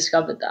that he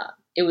discovered that.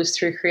 It was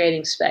through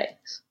creating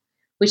space,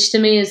 which to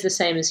me is the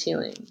same as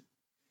healing.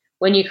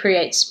 When you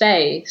create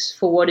space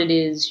for what it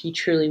is you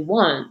truly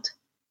want,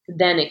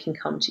 then it can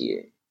come to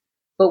you.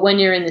 But when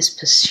you're in this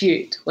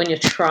pursuit, when you're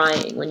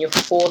trying, when you're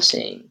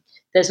forcing,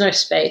 there's no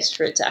space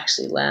for it to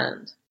actually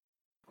land.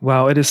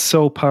 Wow, it is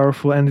so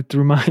powerful, and it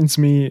reminds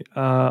me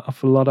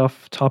of a lot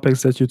of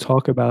topics that you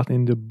talk about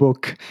in the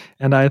book.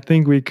 And I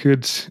think we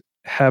could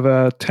have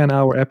a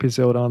 10-hour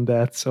episode on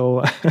that.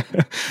 So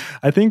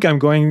I think I'm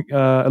going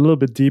a little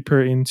bit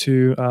deeper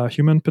into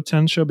human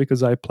potential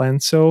because I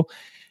planned so.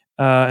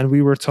 And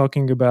we were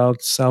talking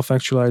about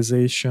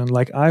self-actualization.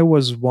 Like, I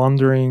was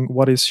wondering,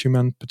 what is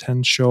human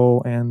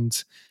potential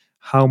and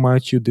how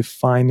might you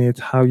define it,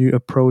 how you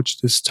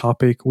approach this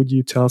topic? Would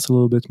you tell us a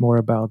little bit more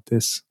about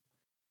this?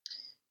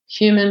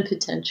 Human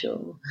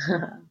potential.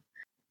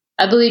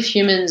 I believe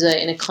humans are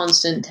in a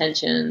constant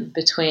tension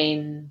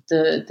between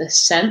the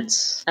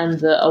sense and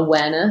the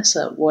awareness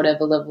at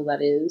whatever level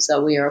that is,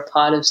 that we are a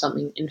part of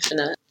something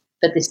infinite,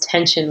 but this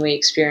tension we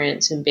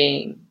experience in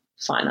being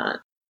finite.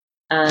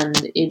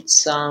 And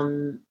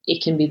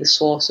it can be the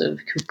source of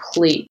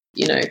complete,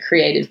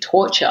 creative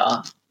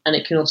torture, and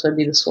it can also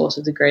be the source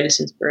of the greatest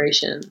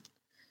inspiration,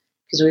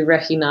 because we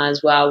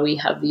recognize, wow, we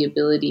have the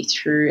ability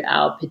through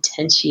our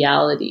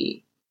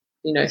potentiality,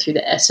 through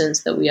the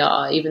essence that we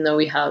are, even though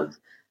we have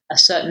a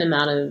certain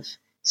amount of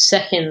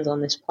seconds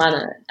on this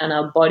planet and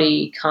our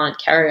body can't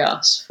carry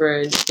us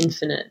for an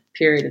infinite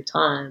period of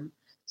time.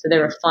 So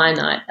there are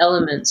finite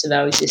elements of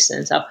our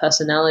existence. Our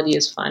personality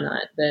is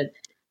finite, but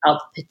our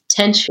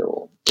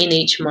potential in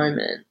each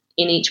moment,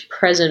 in each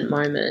present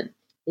moment,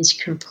 is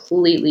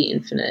completely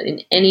infinite.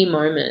 In any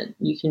moment,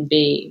 you can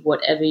be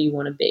whatever you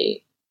want to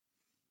be.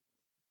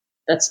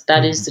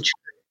 That is the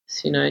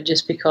truth,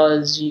 just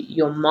because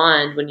your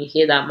mind, when you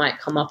hear that, might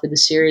come up with a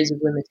series of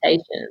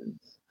limitations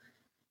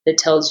that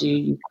tells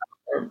you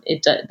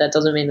can't. That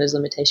doesn't mean those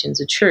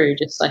limitations are true.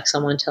 Just like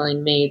someone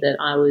telling me that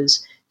I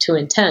was too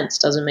intense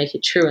doesn't make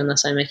it true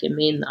unless I make it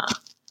mean that.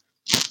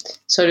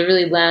 So to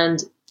really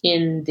land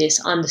in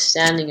this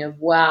understanding of,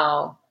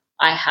 wow,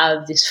 I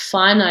have this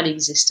finite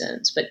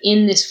existence, but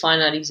in this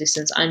finite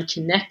existence, I'm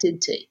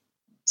connected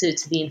to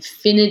the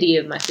infinity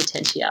of my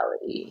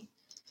potentiality.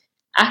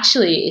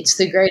 Actually, it's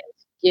the greatest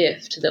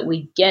gift that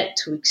we get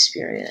to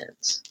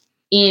experience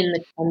in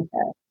the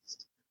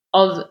context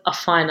of a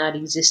finite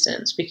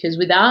existence, because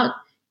without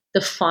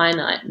the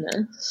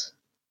finiteness,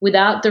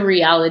 without the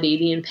reality,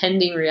 the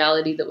impending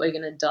reality that we're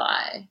going to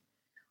die,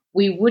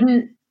 we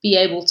wouldn't be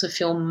able to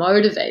feel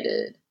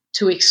motivated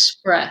to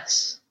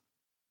express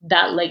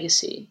that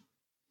legacy,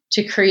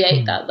 to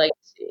create that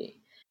legacy.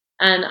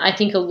 And I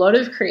think a lot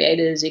of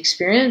creators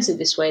experience it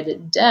this way,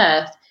 that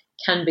death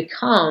can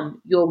become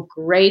your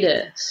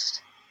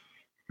greatest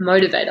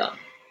motivator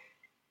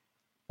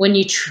when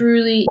you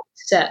truly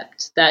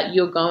accept that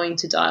you're going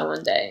to die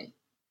one day.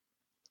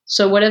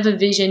 So whatever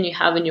vision you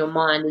have in your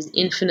mind, as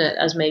infinite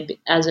as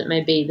it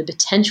may be, the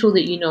potential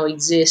that you know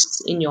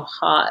exists in your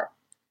heart,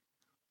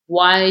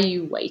 why are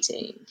you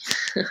waiting?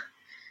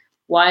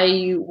 Why are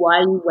you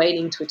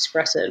waiting to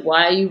express it?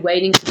 Why are you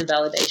waiting for the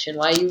validation?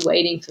 Why are you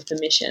waiting for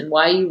permission?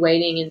 Why are you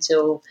waiting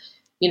until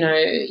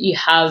you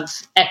have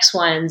X,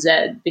 Y, and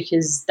Z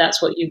because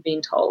that's what you've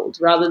been told,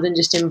 rather than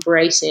just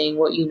embracing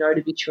what you know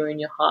to be true in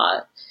your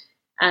heart?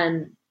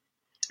 And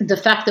the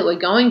fact that we're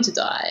going to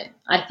die,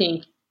 I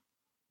think,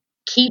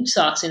 keeps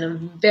us in a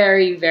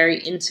very, very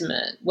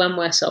intimate, when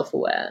we're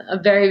self-aware, a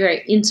very,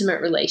 very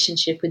intimate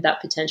relationship with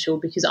that potential,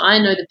 because I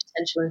know the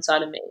potential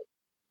inside of me.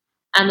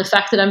 And the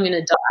fact that I'm going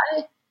to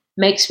die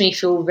makes me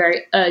feel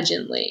very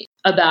urgently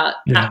about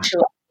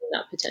actualizing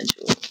that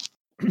potential.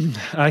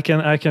 I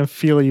can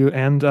feel you.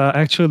 And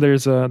actually,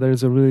 there's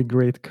a really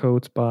great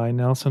quote by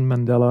Nelson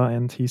Mandela,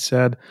 and he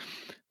said,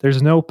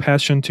 "There's no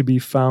passion to be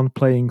found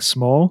playing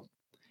small.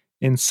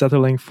 in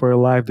settling for a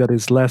life that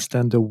is less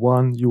than the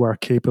one you are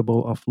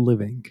capable of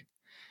living.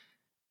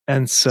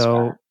 And That's right.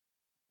 so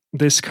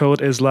this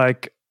quote is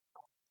like,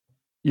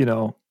 you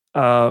know,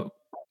 uh,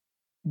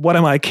 what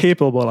am I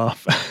capable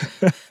of?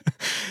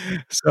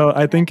 So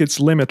I think it's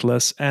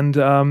limitless. And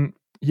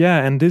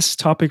yeah, and this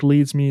topic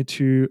leads me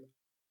to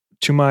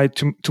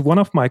one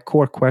of my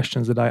core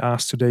questions that I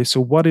asked today. So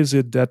what is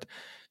it that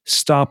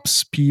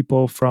stops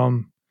people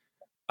from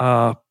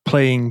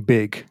playing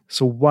big?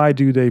 So why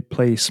do they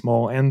play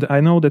small? And I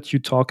know that you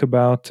talk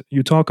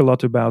a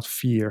lot about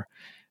fear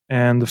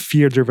and the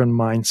fear-driven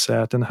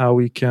mindset and how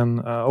we can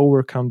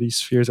overcome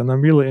these fears. And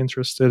I'm really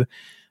interested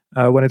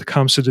when it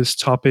comes to this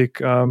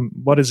topic.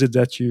 What is it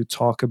that you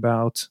talk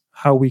about?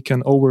 How we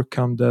can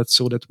overcome that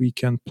so that we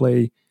can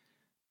play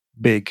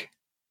big?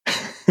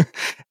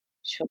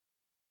 Sure.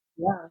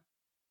 Yeah.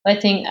 I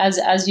think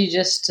as you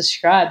just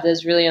described,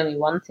 there's really only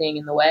one thing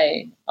in the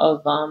way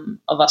of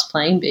us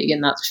playing big,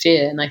 and that's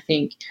fear. And I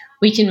think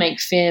we can make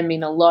fear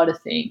mean a lot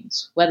of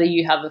things. Whether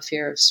you have a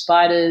fear of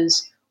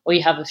spiders, or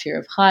you have a fear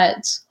of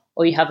heights,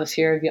 or you have a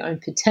fear of your own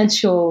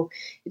potential,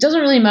 it doesn't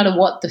really matter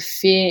what the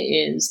fear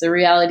is. The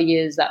reality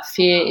is that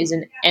fear is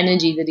an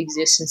energy that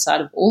exists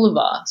inside of all of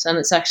us, and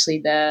it's actually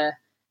there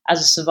as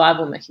a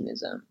survival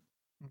mechanism.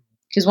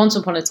 Because once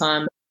upon a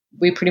time,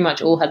 we pretty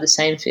much all had the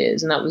same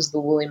fears, and that was the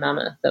woolly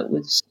mammoth that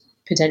was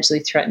potentially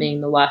threatening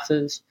the life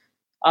of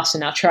us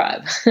and our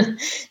tribe.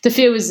 The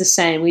fear was the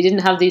same. We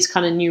didn't have these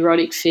kind of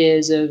neurotic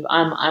fears of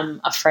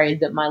I'm afraid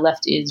that my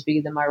left ear is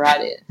bigger than my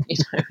right ear,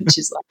 which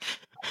is like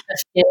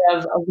the fear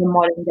of the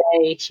modern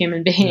day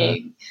human Yeah.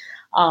 being.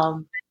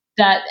 Um,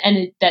 that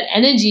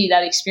energy,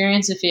 that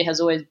experience of fear has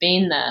always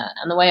been there,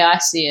 and the way I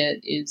see it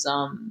is,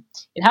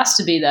 it has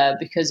to be there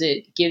because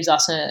it gives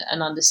us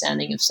an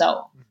understanding of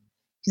self.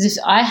 Because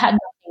if I had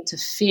nothing to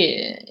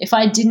fear, if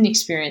I didn't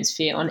experience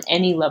fear on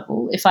any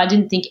level, if I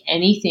didn't think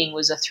anything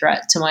was a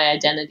threat to my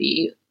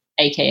identity,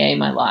 aka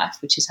my life,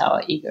 which is how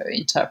our ego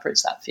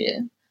interprets that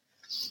fear,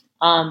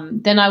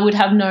 then I would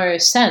have no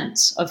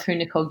sense of who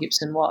Nicole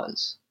Gibson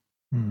was.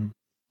 Mhm.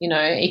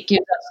 It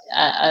gives us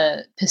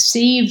a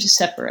perceived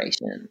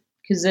separation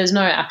because there's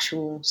no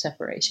actual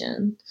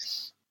separation.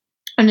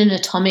 On an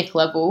atomic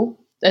level,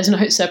 there's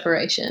no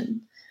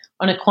separation.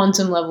 On a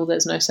quantum level,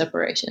 there's no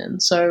separation.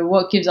 So,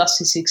 what gives us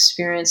this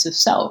experience of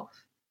self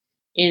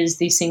is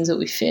these things that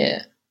we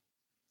fear.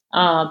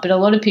 But a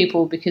lot of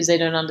people, because they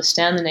don't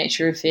understand the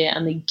nature of fear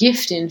and the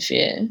gift in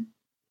fear,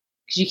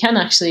 because you can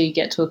actually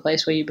get to a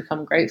place where you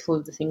become grateful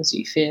of the things that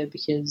you fear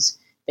because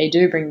they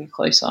do bring you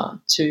closer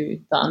to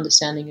the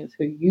understanding of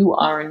who you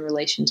are in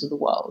relation to the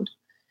world.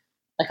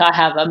 Like, I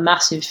have a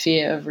massive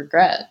fear of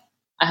regret.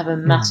 I have a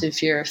Mhm. massive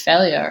fear of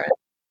failure.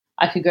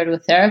 I could go to a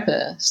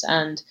therapist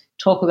and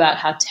talk about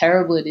how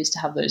terrible it is to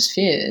have those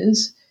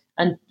fears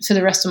and for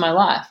the rest of my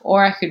life.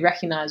 Or I could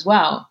recognize,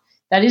 wow,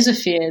 that is a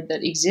fear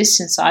that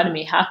exists inside of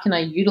me. How can I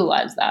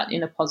utilize that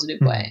in a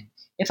positive way? Mhm.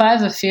 If I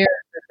have a fear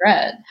of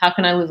regret, how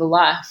can I live a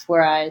life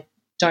where I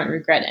don't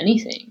regret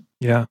anything?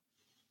 Yeah.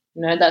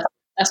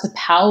 That's a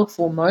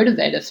powerful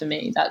motivator for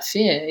me. That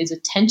fear is a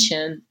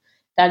tension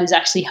that is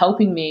actually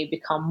helping me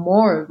become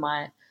more of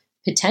my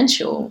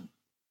potential.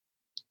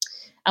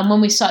 And when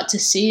we start to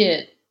see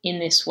it in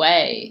this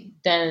way,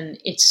 then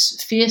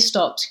it's fear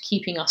stops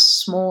keeping us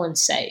small and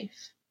safe,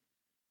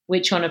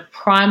 which on a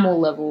primal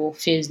level,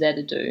 fear's there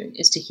to do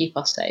is to keep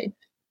us safe.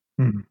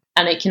 Mhm.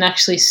 And it can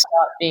actually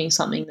start being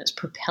something that's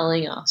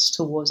propelling us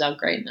towards our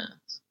greatness.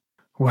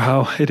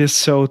 Wow, it is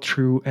so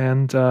true.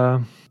 And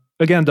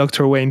again,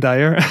 Dr. Wayne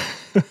Dyer,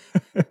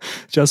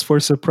 just for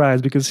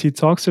surprise, because he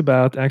talks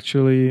about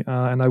actually,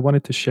 and I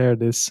wanted to share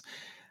this,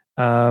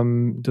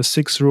 the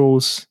 6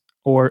 rules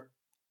or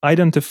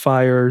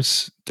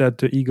identifiers that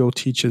the ego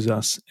teaches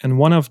us. And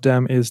one of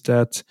them is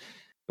that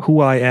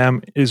who I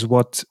am is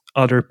what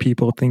other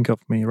people think of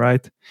me,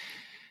 right?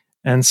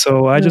 And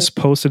so I Mm. just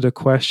posted a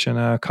question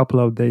a couple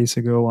of days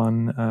ago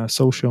on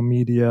social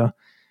media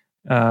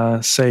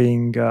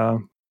saying,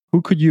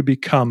 who could you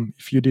become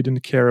if you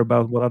didn't care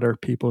about what other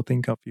people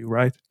think of you,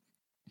 right?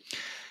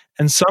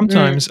 And Mm.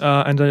 sometimes,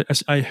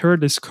 I heard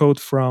this quote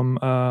from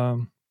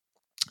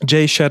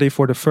Jay Shetty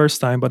for the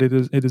first time, but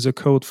it is a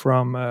quote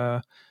from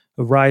a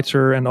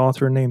writer and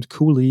author named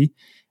Cooley,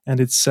 and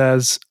it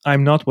says,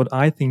 "I'm not what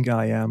I think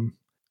I am.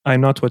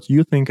 I'm not what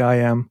you think I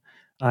am.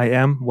 I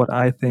am what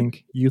I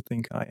think you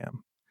think I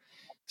am."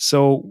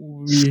 So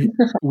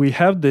we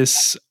have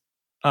this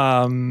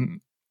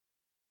um,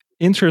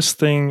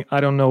 interesting, I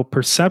don't know,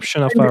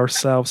 perception of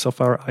ourselves, of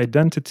our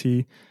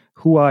identity.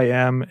 Who I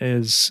am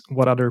is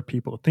what other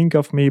people think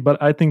of me.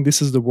 But I think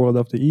this is the world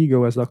of the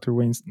ego, as Dr.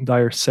 Wayne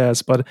Dyer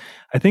says. But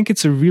I think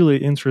it's a really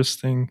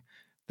interesting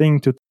thing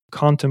to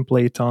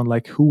contemplate on,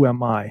 like, who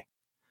am I?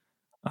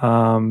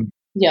 Um,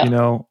 you Yeah.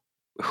 know,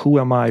 who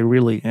am I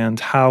really, and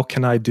how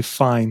can I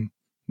define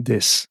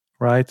this?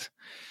 Right?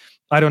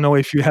 I don't know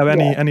if you have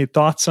Yeah. any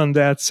thoughts on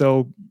that.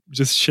 So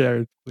just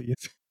share it,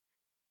 please.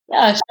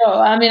 Yeah, sure.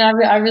 I mean,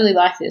 I really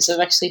like this. I've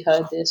actually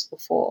heard this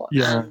before.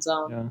 Yeah, And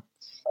yeah.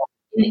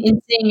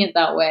 in seeing it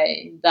that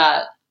way,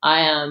 that I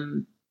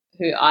am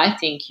who I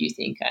think you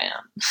think I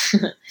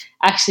am.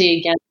 Actually,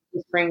 again,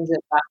 this brings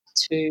it back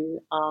to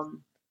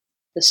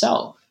the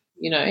self.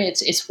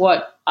 It's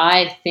what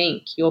I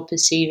think you're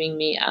perceiving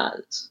me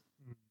as,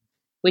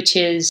 which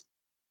is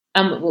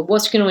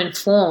what's going to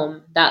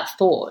inform that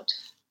thought.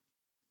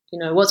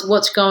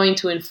 What's going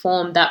to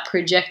inform that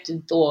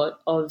projected thought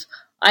of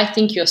I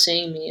think you're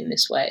seeing me in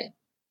this way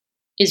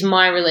is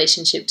my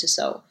relationship to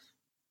self.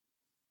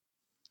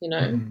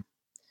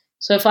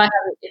 So if I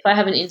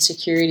have an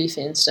insecurity, for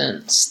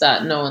instance,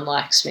 that no one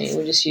likes me,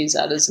 we'll just use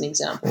that as an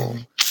example.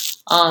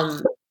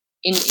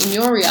 In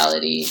your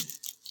reality,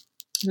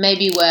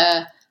 maybe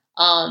we're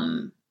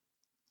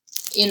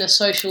in a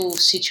social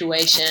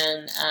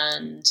situation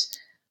and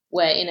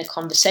we're in a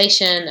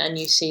conversation and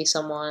you see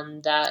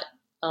someone that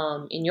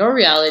in your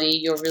reality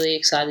you're really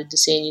excited to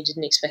see and you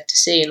didn't expect to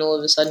see, and all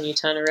of a sudden you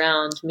turn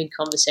around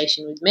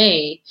mid-conversation with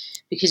me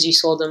because you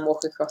saw them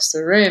walk across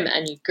the room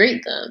and you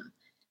greet them.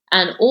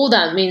 And all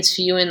that means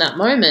for you in that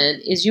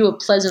moment is you were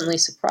pleasantly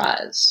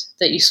surprised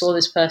that you saw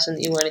this person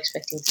that you weren't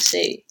expecting to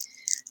see.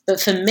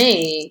 But for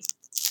me,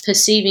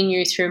 perceiving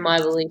you through my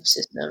belief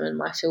system and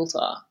my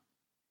filter,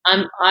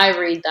 I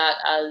read that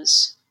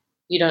as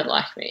you don't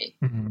like me.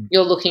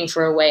 You're looking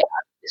for a way out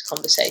of this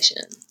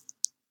conversation.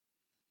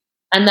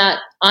 And that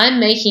I'm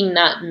making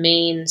that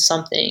mean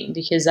something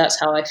because that's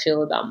how I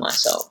feel about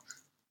myself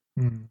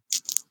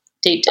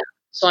deep down.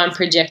 So I'm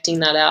projecting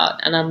that out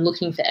and I'm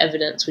looking for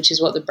evidence, which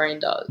is what the brain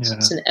does. Yeah.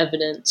 It's an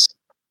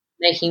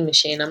evidence-making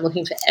machine. I'm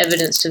looking for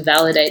evidence to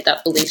validate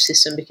that belief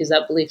system because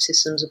that belief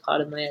system is a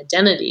part of my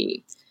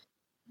identity.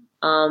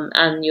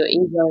 And your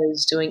ego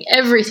is doing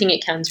everything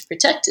it can to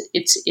protect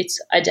its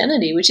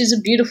identity, which is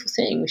a beautiful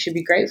thing. We should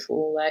be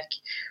grateful. Like,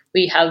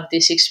 we have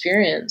this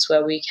experience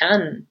where we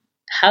can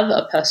have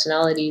a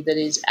personality that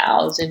is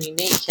ours and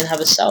unique and have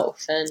a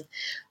self. And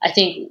I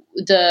think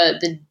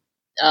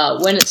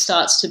when it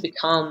starts to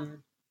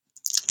become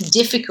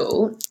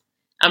difficult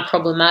and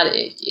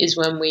problematic is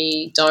when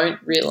we don't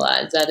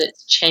realize that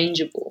it's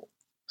changeable.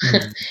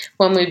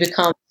 When we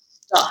become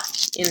stuck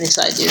in this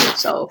idea of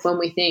self, when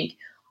we think,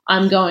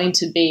 I'm going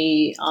to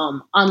be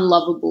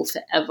unlovable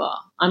forever,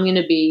 I'm going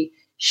to be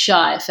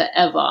shy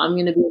forever, I'm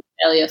going to be a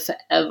failure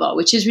forever,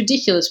 which is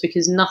ridiculous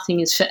because nothing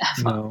is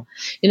forever. No.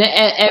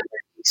 Every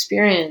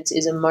experience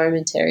is a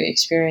momentary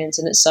experience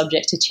and it's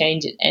subject to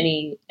change at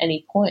any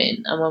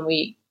point. And when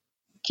we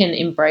can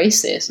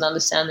embrace this and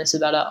understand this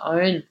about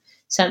our own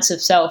sense of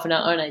self and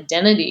our own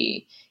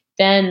identity,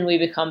 then we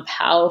become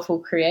powerful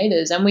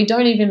creators and we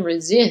don't even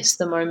resist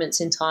the moments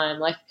in time.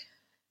 Like,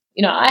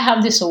 I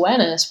have this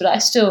awareness, but I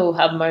still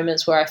have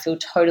moments where I feel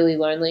totally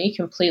lonely,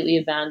 completely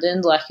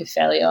abandoned, like a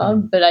failure.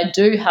 But I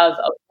do have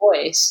a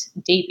voice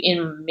deep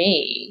in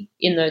me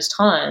in those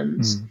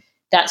times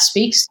that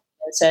speaks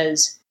and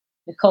says,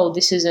 Nicole,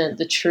 this isn't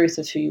the truth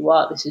of who you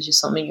are. This is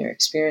just something you're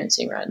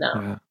experiencing right now.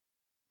 Yeah.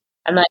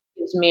 And that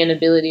gives me an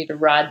ability to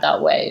ride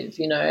that wave,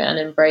 and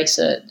embrace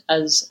it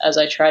as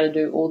I try to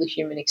do all the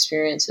human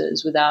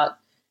experiences without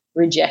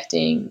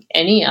rejecting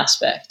any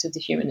aspect of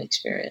the human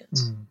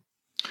experience.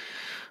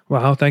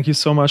 Wow, thank you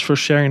so much for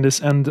sharing this.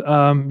 And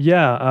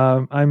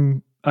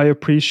I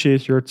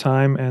appreciate your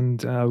time,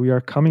 and we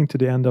are coming to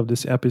the end of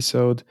this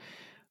episode,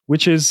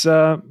 which is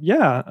too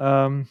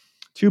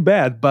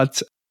bad.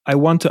 But I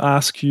want to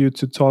ask you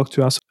to talk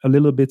to us a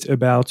little bit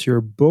about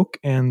your book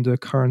and the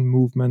current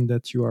movement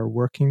that you are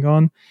working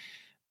on.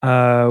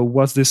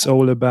 What's this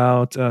all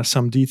about?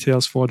 Some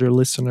details for the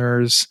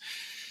listeners.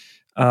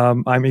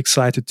 I'm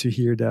excited to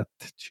hear that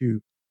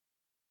too.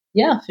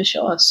 Yeah, for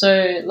sure.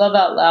 So Love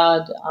Out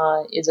Loud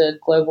is a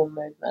global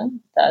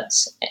movement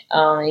that's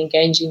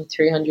engaging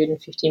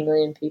 350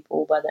 million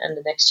people by the end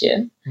of next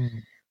year,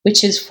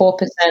 which is 4%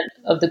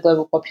 of the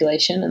global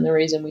population. And the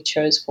reason we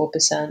chose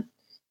 4%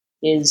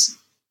 is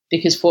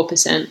because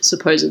 4%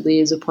 supposedly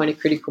is a point of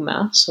critical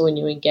mass. So when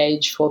you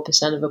engage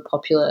 4% of a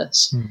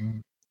populace,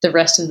 the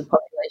rest of the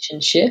population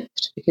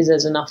shift because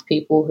there's enough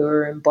people who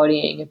are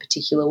embodying a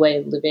particular way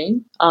of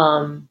living.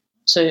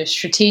 So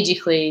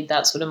strategically,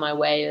 that's sort of my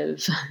way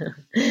of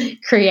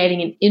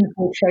creating an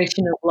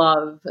infiltration of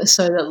love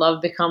so that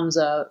love becomes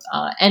a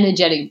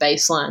energetic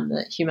baseline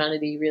that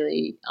humanity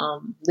really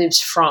lives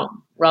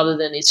from rather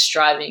than is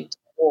striving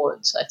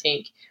towards. I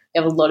think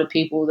we have a lot of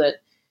people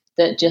that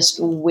just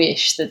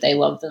wish that they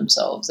love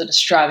themselves, that are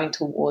striving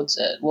towards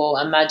it. Well,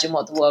 imagine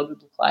what the world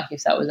would look like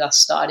if that was our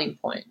starting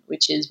point,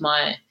 which is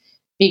my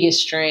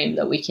biggest dream,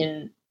 that we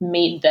can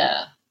meet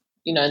there.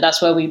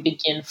 That's where we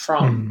begin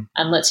from.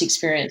 And let's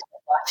experience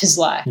what life is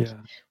like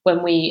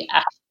when we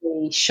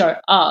actually show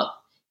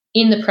up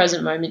in the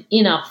present moment,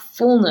 in our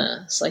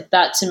fullness. Like,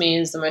 that to me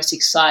is the most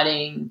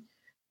exciting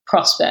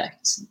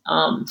prospect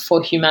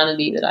for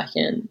humanity that I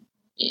can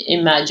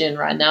imagine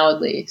right now, at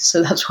least.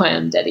 So that's why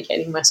I'm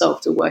dedicating myself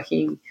to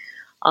working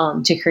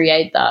to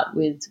create that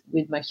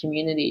with my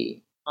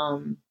community.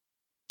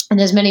 And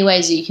there's many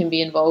ways that you can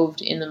be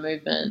involved in the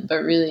movement,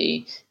 but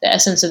really the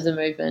essence of the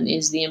movement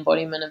is the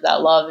embodiment of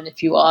that love. And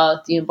if you are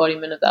the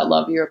embodiment of that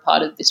love, you're a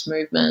part of this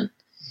movement.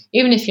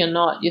 Even if you're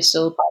not, you're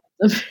still a part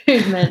of the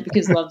movement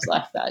because love's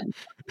like that.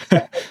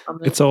 separate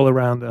from it. It's all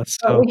around us.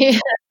 But So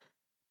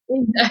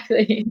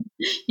exactly.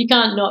 You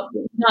can't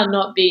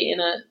not be in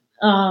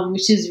it,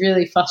 which is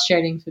really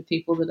frustrating for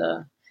people that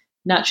are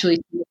naturally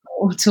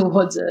cynical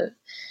towards it.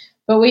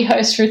 But we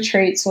host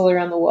retreats all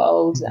around the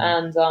world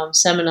and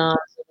seminars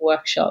and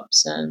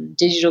workshops and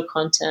digital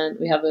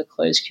content. We have a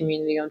closed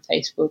community on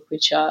Facebook,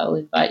 which I'll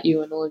invite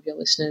you and all of your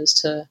listeners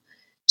to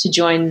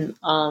join,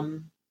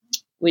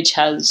 which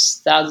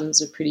has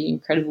thousands of pretty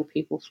incredible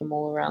people from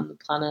all around the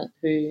planet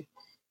who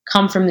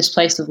come from this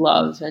place of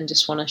love and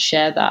just want to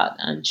share that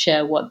and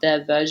share what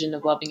their version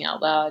of loving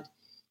out loud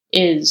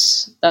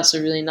is. That's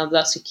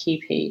a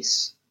key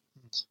piece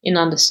in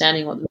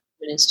understanding what the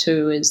movement is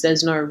too, is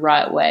there's no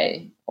right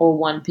way or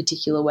one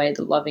particular way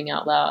that loving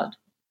out loud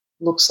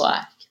looks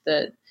like.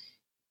 That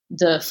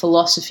the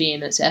philosophy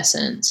in its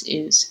essence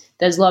is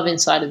there's love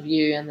inside of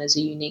you and there's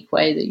a unique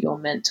way that you're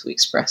meant to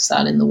express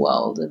that in the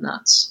world, and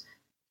that's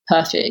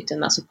perfect,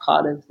 and that's a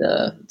part of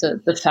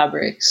the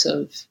fabrics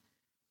of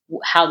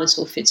how this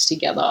all fits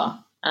together.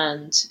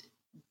 And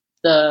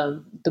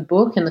the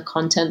book and the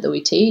content that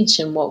we teach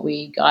and what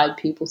we guide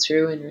people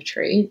through in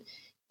retreat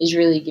is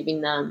really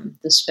giving them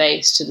the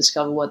space to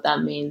discover what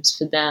that means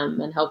for them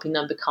and helping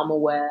them become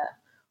aware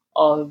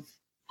of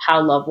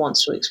how love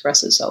wants to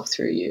express itself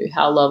through you,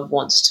 how love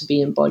wants to be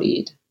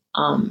embodied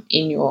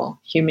in your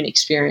human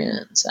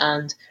experience,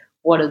 and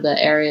what are the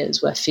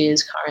areas where fear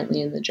is currently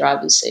in the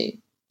driver's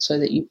seat so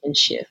that you can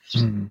shift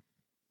into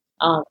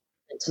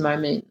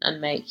moment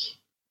and make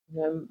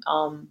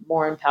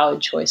more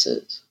empowered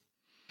choices.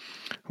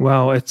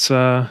 wow,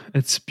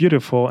 it's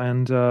beautiful,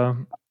 and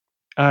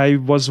I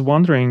was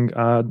wondering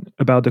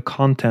about the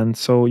content.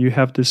 So you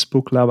have this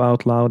book Love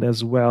Out Loud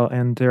as well,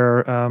 and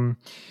there are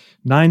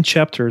 9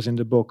 chapters in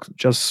the book.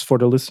 Just for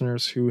the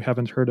listeners who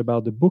haven't heard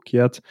about the book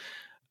yet,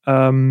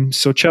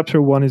 so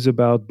chapter 1 is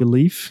about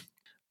belief.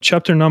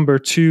 Chapter number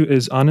 2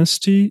 is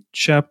honesty.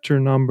 Chapter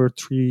number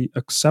 3,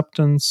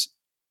 acceptance.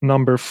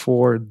 Number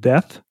 4,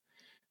 death.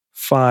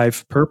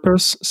 5,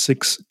 purpose.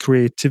 6,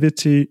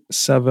 creativity.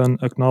 7,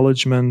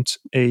 acknowledgement.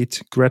 8,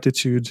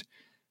 gratitude.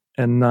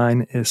 And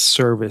 9 is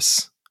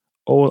service.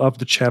 All of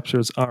the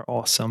chapters are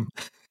awesome.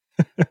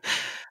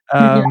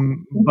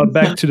 But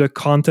back to the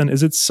content,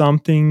 is it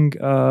something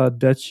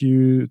that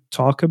you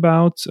talk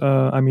about?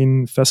 I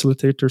mean,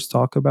 facilitators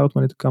talk about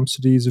when it comes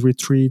to these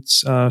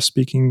retreats,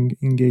 speaking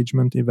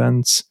engagement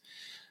events.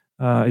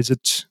 Is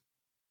it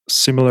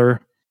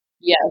similar?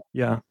 Yeah,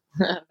 Yeah,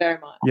 very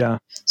much. yeah,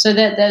 So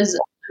there's,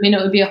 I mean,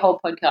 it would be a whole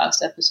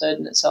podcast episode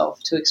in itself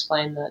to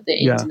explain the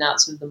ins yeah. and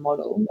outs of the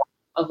model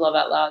of Love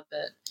Out Loud.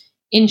 But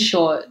in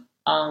short,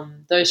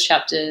 those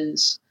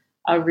chapters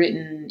are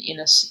written in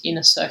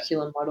a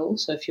circular model.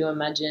 So if you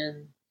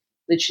imagine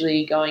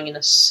literally going in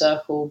a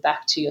circle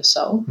back to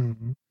yourself,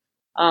 Mm-hmm.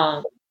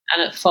 and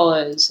it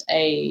follows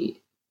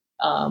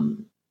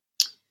um,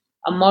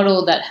 a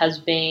model that has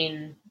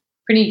been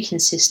pretty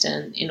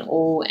consistent in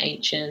all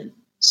ancient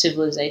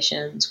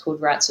civilizations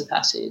called rites of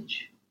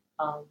passage,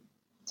 um,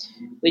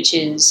 which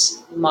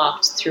is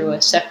marked through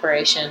a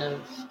separation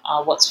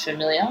of what's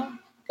familiar,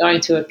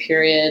 going through a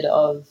period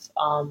of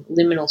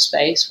liminal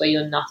space where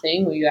you're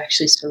nothing, where you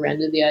actually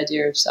surrender the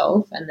idea of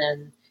self, and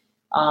then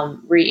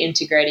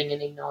reintegrating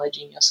and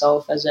acknowledging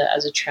yourself as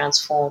a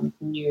transformed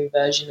new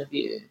version of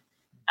you.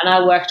 And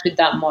I worked with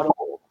that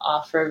model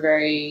for a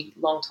very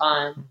long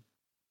time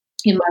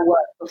in my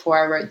work before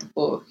I wrote the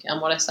book.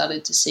 And what I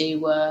started to see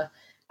were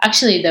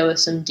actually there were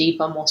some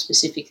deeper, more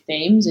specific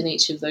themes in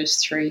each of those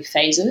 3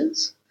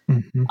 phases.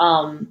 Mm-hmm.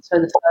 So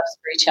the first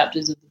 3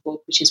 chapters of the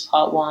book, which is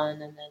part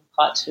 1 and then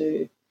part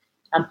 2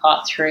 and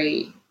part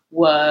 3,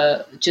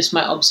 were just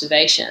my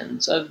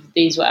observations of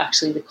these were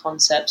actually the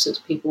concepts that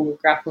people were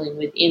grappling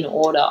with in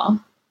order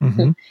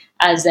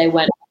as they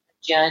went on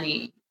the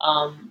journey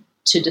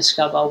to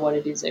discover what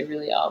it is they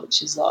really are,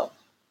 which is love.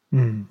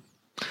 Mm.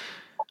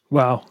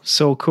 Wow,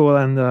 so cool.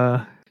 And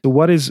so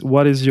what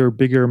is your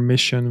bigger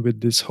mission with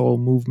this whole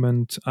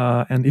movement?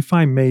 And if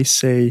I may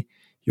say,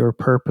 your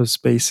purpose,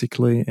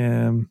 basically,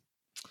 and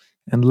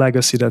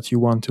legacy that you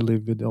want to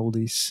live with all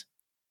these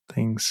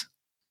things.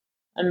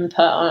 And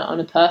on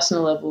a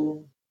personal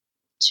level,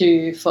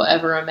 to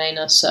forever remain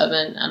a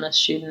servant and a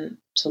student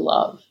to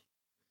love.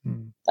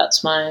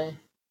 That's my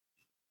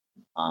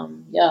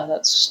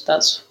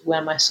that's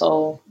where my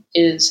soul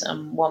is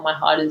and what my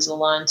heart is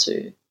aligned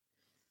to.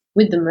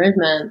 With the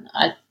movement,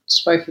 I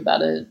spoke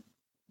about it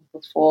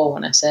before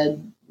when I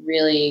said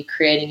really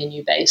creating a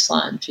new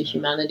baseline for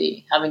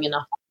humanity, having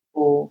enough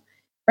people,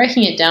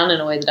 breaking it down in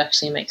a way that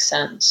actually makes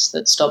sense,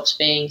 that stops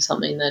being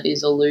something that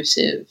is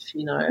elusive,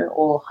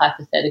 or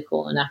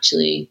hypothetical, and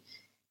actually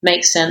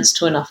makes sense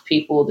to enough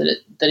people that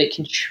it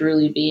can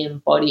truly be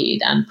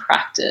embodied and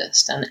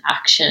practiced and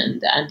actioned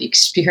and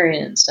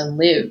experienced and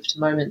lived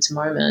moment to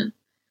moment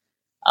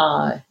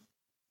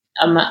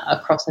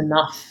across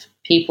enough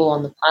people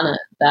on the planet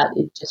that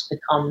it just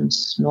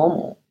becomes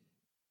normal,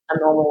 a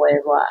normal way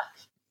of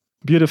life.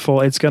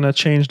 Beautiful. It's going to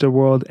change the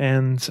world.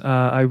 And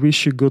I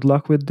wish you good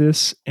luck with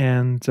this.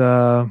 And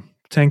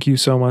thank you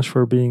so much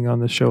for being on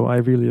the show. I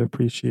really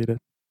appreciate it.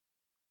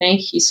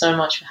 Thank you so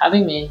much for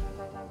having me.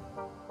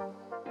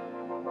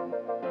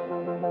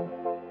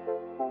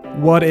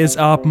 What is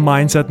up,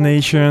 Mindset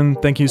Nation?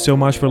 Thank you so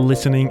much for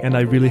listening, and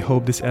I really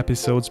hope this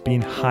episode's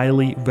been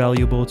highly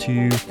valuable to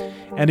you.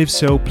 And if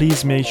so,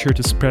 please make sure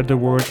to spread the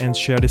word and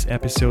share this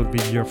episode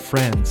with your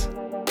friends.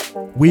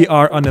 We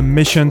are on a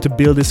mission to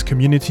build this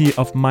community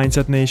of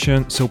Mindset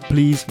Nation, so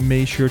please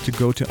make sure to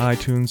go to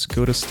iTunes,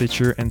 go to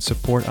Stitcher, and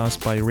support us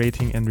by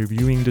rating and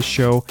reviewing the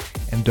show,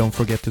 and don't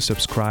forget to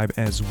subscribe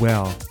as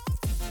well.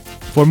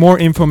 For more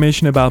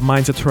information about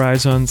Mindset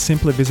Horizon,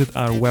 simply visit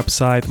our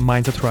website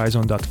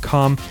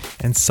mindsethorizon.com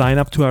and sign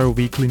up to our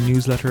weekly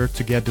newsletter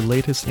to get the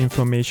latest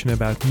information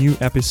about new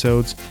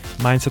episodes,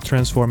 mindset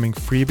transforming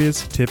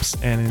freebies, tips,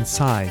 and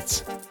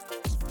insights.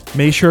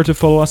 Make sure to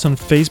follow us on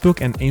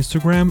Facebook and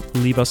Instagram,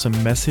 leave us a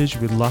message,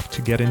 we'd love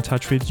to get in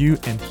touch with you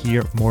and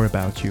hear more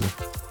about you.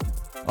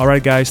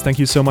 Alright guys, thank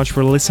you so much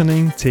for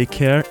listening, take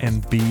care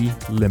and be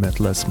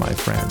limitless, my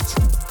friends.